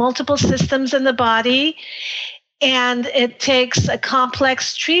affecting multiple systems in the body. And it takes a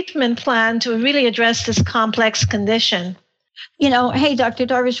complex treatment plan to really address this complex condition. You know, hey, Dr.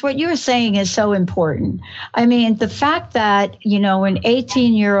 Darvish, what you were saying is so important. I mean, the fact that, you know, an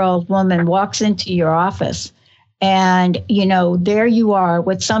 18-year-old woman walks into your office and, you know, there you are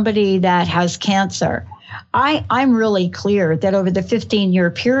with somebody that has cancer. I'm really clear that over the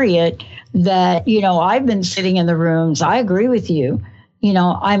 15-year period that, you know, I've been sitting in the rooms, I agree with you. You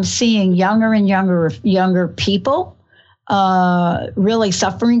know, I'm seeing younger and younger people really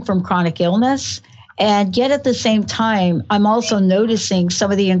suffering from chronic illness. And yet at the same time, I'm also noticing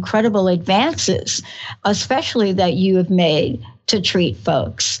some of the incredible advances, especially that you have made to treat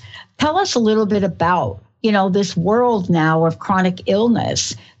folks. Tell us a little bit about, this world now of chronic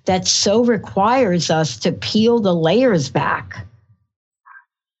illness that so requires us to peel the layers back.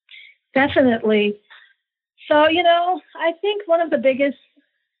 Definitely. So, I think one of the biggest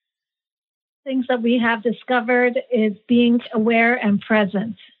things that we have discovered is being aware and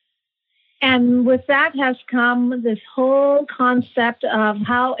present. And with that has come this whole concept of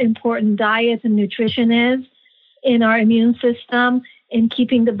how important diet and nutrition is in our immune system, in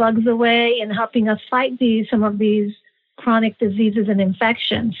keeping the bugs away and helping us fight some of these chronic diseases and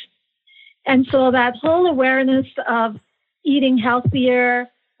infections. And so that whole awareness of eating healthier,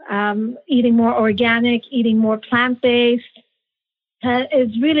 eating more organic, eating more plant-based,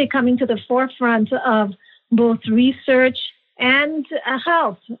 is really coming to the forefront of both research and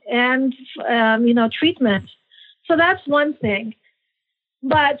health and, treatment. So that's one thing.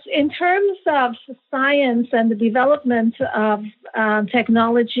 But in terms of science and the development of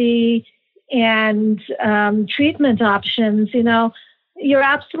technology and treatment options, you're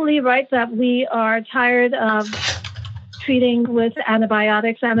absolutely right that we are tired of treating with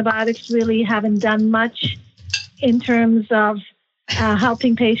antibiotics. Antibiotics really haven't done much in terms of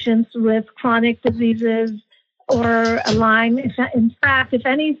helping patients with chronic diseases or Lyme. In fact, if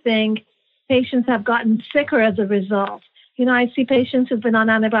anything, patients have gotten sicker as a result. I see patients who've been on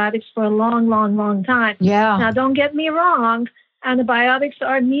antibiotics for a long, long, long time. Yeah. Now, don't get me wrong. Antibiotics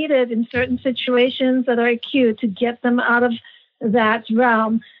are needed in certain situations that are acute to get them out of that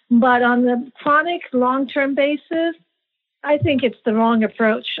realm. But on the chronic long-term basis, I think it's the wrong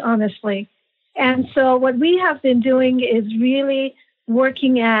approach, honestly. And so what we have been doing is really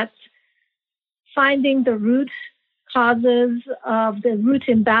working at finding the root causes of the root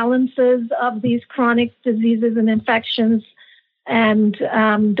imbalances of these chronic diseases and infections and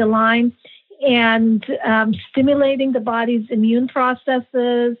the Lyme, and stimulating the body's immune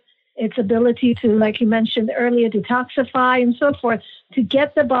processes, its ability to, like you mentioned earlier, detoxify and so forth, to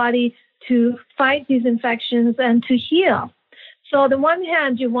get the body to fight these infections and to heal. So on the one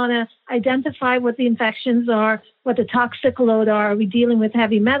hand, you want to identify what the infections are, what the toxic load are. Are we dealing with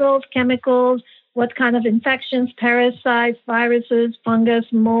heavy metals, chemicals? What kind of infections, parasites, viruses, fungus,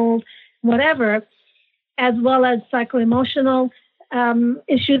 mold, whatever, as well as psycho-emotional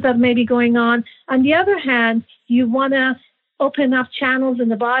issues that may be going on. On the other hand, you want to open up channels in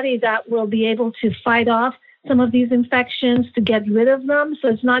the body that will be able to fight off some of these infections, to get rid of them. So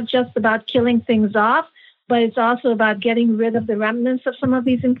it's not just about killing things off, but it's also about getting rid of the remnants of some of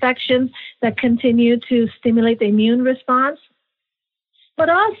these infections that continue to stimulate the immune response. But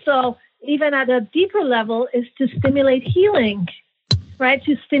also, even at a deeper level, is to stimulate healing, right?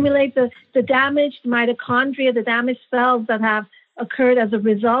 To stimulate the damaged mitochondria, the damaged cells that have occurred as a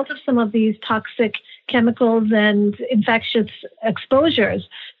result of some of these toxic chemicals and infectious exposures.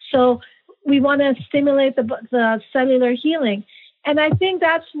 So we want to stimulate the cellular healing. And I think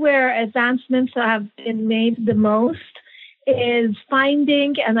that's where advancements have been made the most, is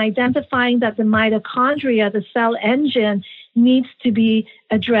finding and identifying that the mitochondria, the cell engine, needs to be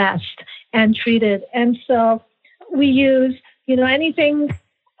addressed and treated. And so we use, anything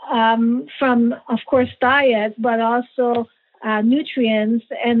from, of course, diet, but also nutrients,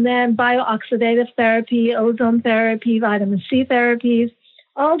 and then biooxidative therapy, ozone therapy, vitamin C therapies,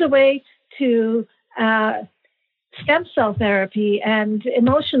 all the way to stem cell therapy and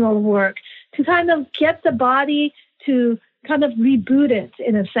emotional work to kind of get the body to kind of reboot it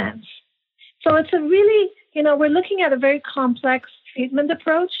in a sense. So it's a really, we're looking at a very complex treatment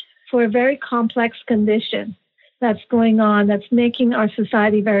approach for a very complex condition that's going on, that's making our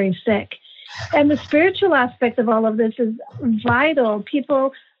society very sick. And the spiritual aspect of all of this is vital.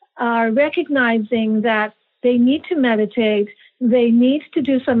 People are recognizing that they need to meditate, they need to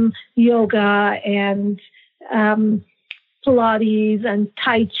do some yoga and Pilates and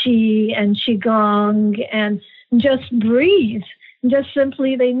Tai Chi and Qigong and just breathe. Just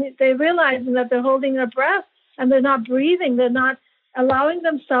simply, they realize that they're holding their breath and they're not breathing. They're not allowing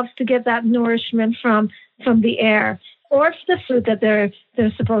themselves to get that nourishment from the air or the food that they're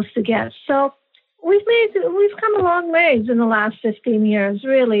supposed to get. So we've come a long ways in the last 15 years,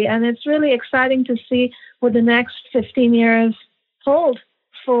 really, and it's really exciting to see what the next 15 years hold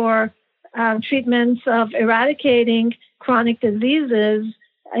for treatments of eradicating chronic diseases,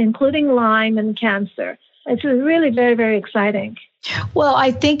 including Lyme and cancer. It's really very, very exciting. Well,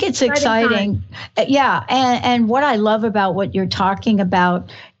 I think it's exciting. Yeah. And what I love about what you're talking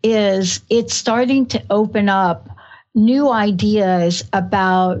about is it's starting to open up new ideas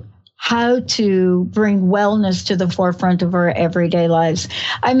about how to bring wellness to the forefront of our everyday lives.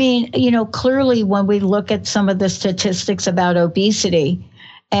 I mean, clearly when we look at some of the statistics about obesity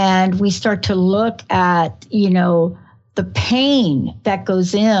and we start to look at, the pain that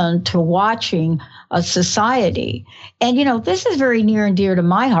goes into watching a society. And, this is very near and dear to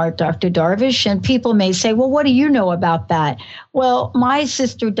my heart, Dr. Darvish. And people may say, well, what do you know about that? Well, my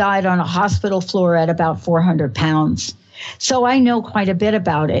sister died on a hospital floor at about 400 pounds. So I know quite a bit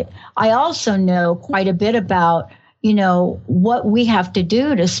about it. I also know quite a bit about, what we have to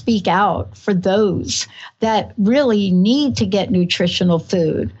do to speak out for those that really need to get nutritional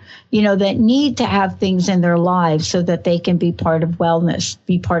food, that need to have things in their lives so that they can be part of wellness,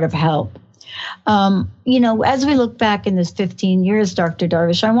 be part of health. As we look back in this 15 years, Dr.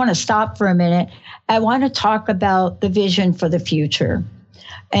 Darvish, I want to stop for a minute. I want to talk about the vision for the future.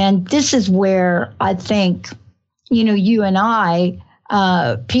 And this is where I think, you and I,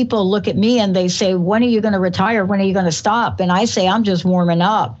 people look at me and they say, when are you going to retire? When are you going to stop? And I say, I'm just warming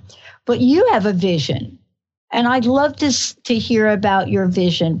up. But you have a vision. And I'd love to hear about your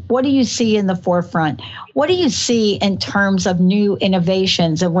vision. What do you see in the forefront? What do you see in terms of new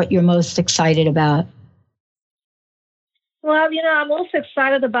innovations and what you're most excited about? Well, I'm most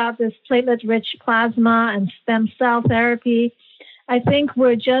excited about this platelet-rich plasma and stem cell therapy. I think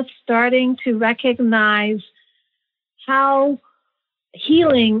we're just starting to recognize how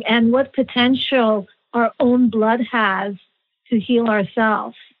healing and what potential our own blood has to heal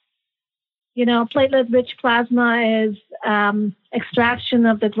ourselves. Platelet-rich plasma is extraction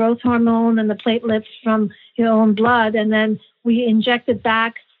of the growth hormone and the platelets from your own blood, and then we inject it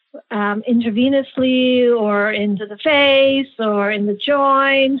back intravenously or into the face or in the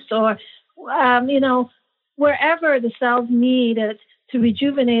joints or, wherever the cells need it to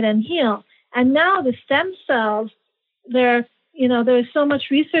rejuvenate and heal. And now the stem cells, there's so much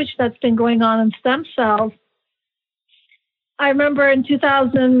research that's been going on in stem cells. I remember in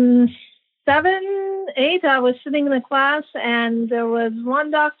 2007, 2008, I was sitting in a class and there was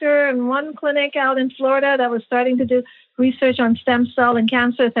one doctor in one clinic out in Florida that was starting to do research on stem cell and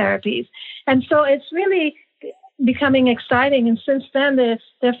cancer therapies. And so it's really becoming exciting. And since then,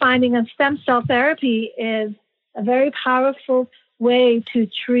 they're finding that stem cell therapy is a very powerful way to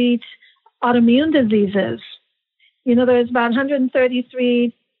treat autoimmune diseases. There's about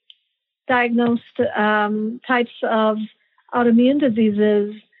 133 diagnosed types of autoimmune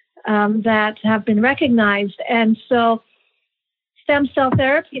diseases that have been recognized. And so stem cell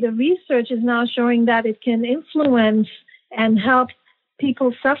therapy, the research is now showing that it can influence and help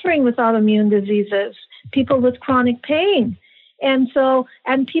people suffering with autoimmune diseases, people with chronic pain. And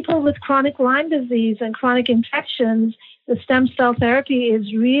people with chronic Lyme disease and chronic infections, the stem cell therapy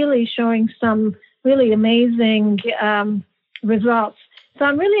is really showing some really amazing results. So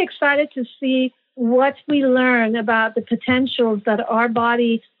I'm really excited to see what we learn about the potentials that our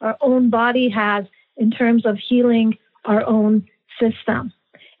own body has in terms of healing our own system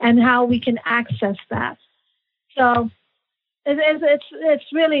and how we can access that. So it's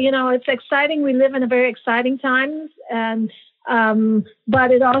really, it's exciting. We live in a very exciting times,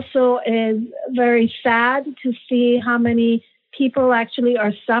 but it also is very sad to see how many people actually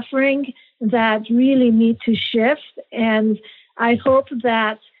are suffering that really need to shift. And I hope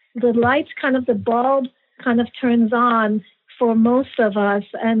that the light the bulb turns on for most of us,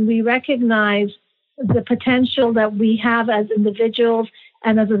 and we recognize the potential that we have as individuals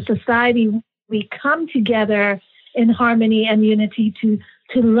and as a society. We come together in harmony and unity to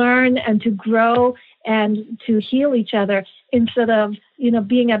learn and to grow and to heal each other instead of,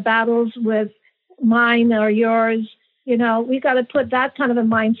 being at battles with mine or yours. We got to put that kind of a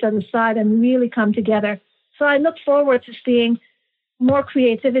mindset aside and really come together. So I look forward to seeing more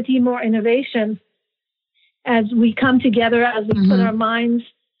creativity, more innovation as we come together, as we put our minds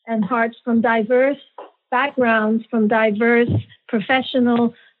and hearts from diverse backgrounds, from diverse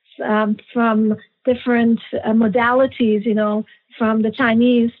professionals, from different modalities, from the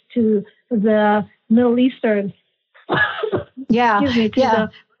Chinese to the Middle Eastern, to the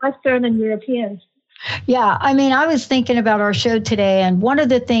Western and Europeans. Yeah, I was thinking about our show today, and one of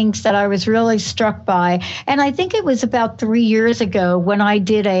the things that I was really struck by, and I think it was about 3 years ago when I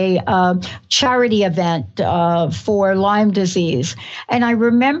did a charity event for Lyme disease. And I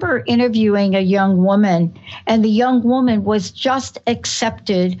remember interviewing a young woman, and the young woman was just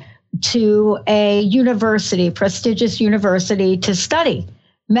accepted to a university, prestigious university, to study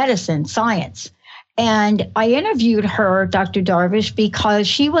medicine, science. And I interviewed her, Dr. Darvish, because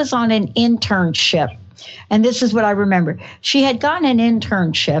she was on an internship. And this is what I remember. She had gotten an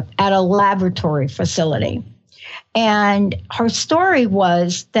internship at a laboratory facility. And her story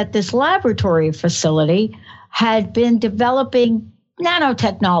was that this laboratory facility had been developing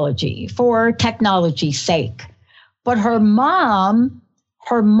nanotechnology for technology's sake. But her mom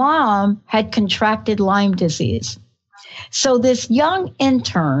her mom had contracted Lyme disease. So this young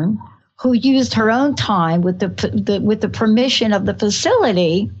intern who used her own time with the permission of the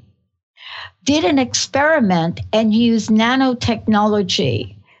facility did an experiment and used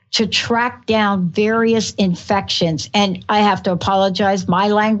nanotechnology to track down various infections. And I have to apologize, my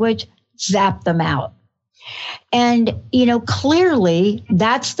language, zap them out. And, clearly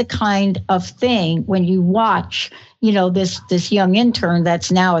that's the kind of thing when you watch, this young intern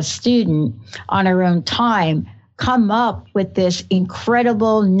that's now a student on her own time come up with this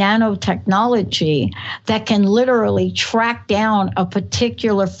incredible nanotechnology that can literally track down a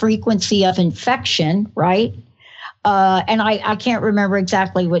particular frequency of infection, right? And I can't remember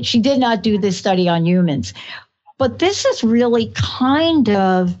exactly what, she did not do this study on humans. But this is really kind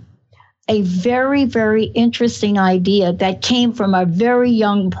of a very, very interesting idea that came from a very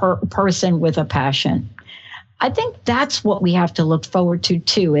young person with a passion. I think that's what we have to look forward to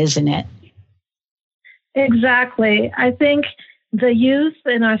too, isn't it? Exactly. I think the youth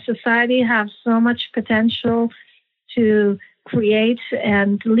in our society have so much potential to create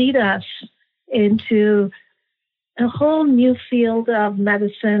and lead us into a whole new field of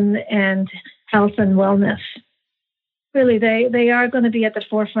medicine and health and wellness. Really, they are going to be at the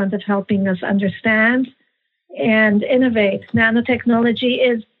forefront of helping us understand and innovate. Nanotechnology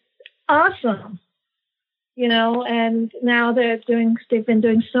is awesome, and now they've been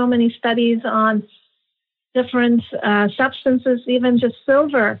doing so many studies on different substances, even just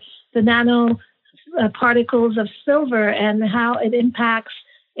silver, the nano particles of silver and how it impacts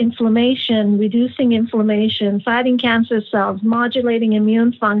inflammation, reducing inflammation, fighting cancer cells, modulating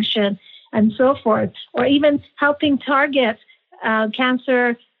immune function, and so forth, or even helping target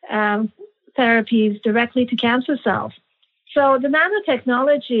cancer therapies directly to cancer cells. So the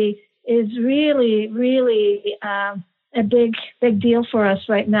nanotechnology is really, really a big deal for us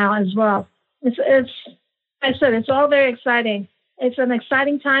right now as well. It's all very exciting. It's an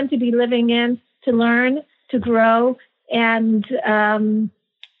exciting time to be living in, to learn, to grow, and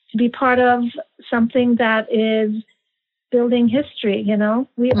to be part of something that is building history.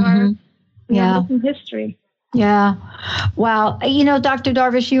 We are making history. Yeah. Wow. Dr.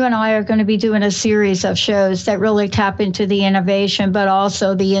 Darvish, you and I are going to be doing a series of shows that really tap into the innovation, but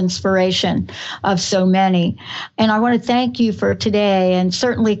also the inspiration of so many. And I want to thank you for today and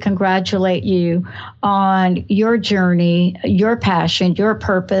certainly congratulate you on your journey, your passion, your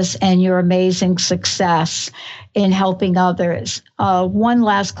purpose, and your amazing success in helping others. One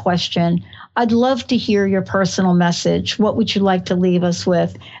last question. I'd love to hear your personal message. What would you like to leave us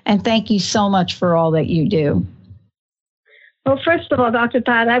with? And thank you so much for all that you do. Well, first of all, Dr.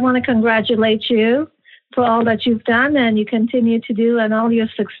 Pat, I want to congratulate you for all that you've done and you continue to do and all your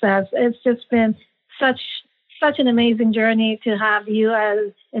success. It's just been such an amazing journey to have you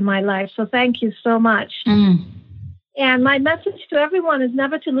in my life. So thank you so much. And my message to everyone is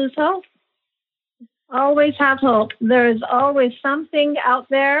never to lose hope. Always have hope. There is always something out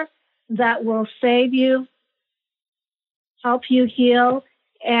there that will save you, help you heal,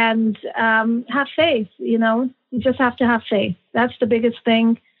 and have faith. You just have to have faith. That's the biggest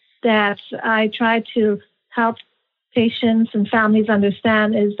thing that I try to help patients and families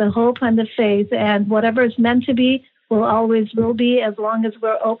understand is the hope and the faith. And whatever is meant to be will always will be, as long as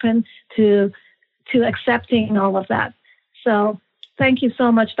we're open to accepting all of that. So thank you so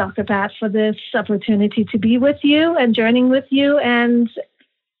much, Dr. Pat, for this opportunity to be with you and journeying with you and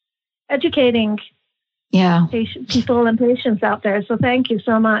educating people and patients out there. So thank you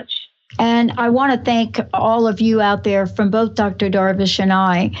so much. And I want to thank all of you out there from both Dr. Darvish and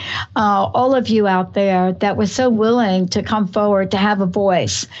I, all of you out there that were so willing to come forward to have a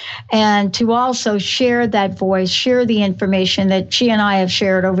voice and to also share that voice, share the information that she and I have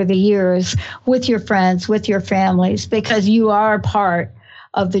shared over the years with your friends, with your families, because you are part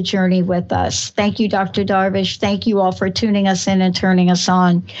of the journey with us. Thank you, Dr. Darvish. Thank you all for tuning us in and turning us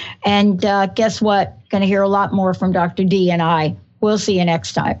on. And guess what? Going to hear a lot more from Dr. D and I. We'll see you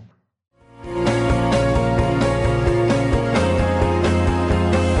next time.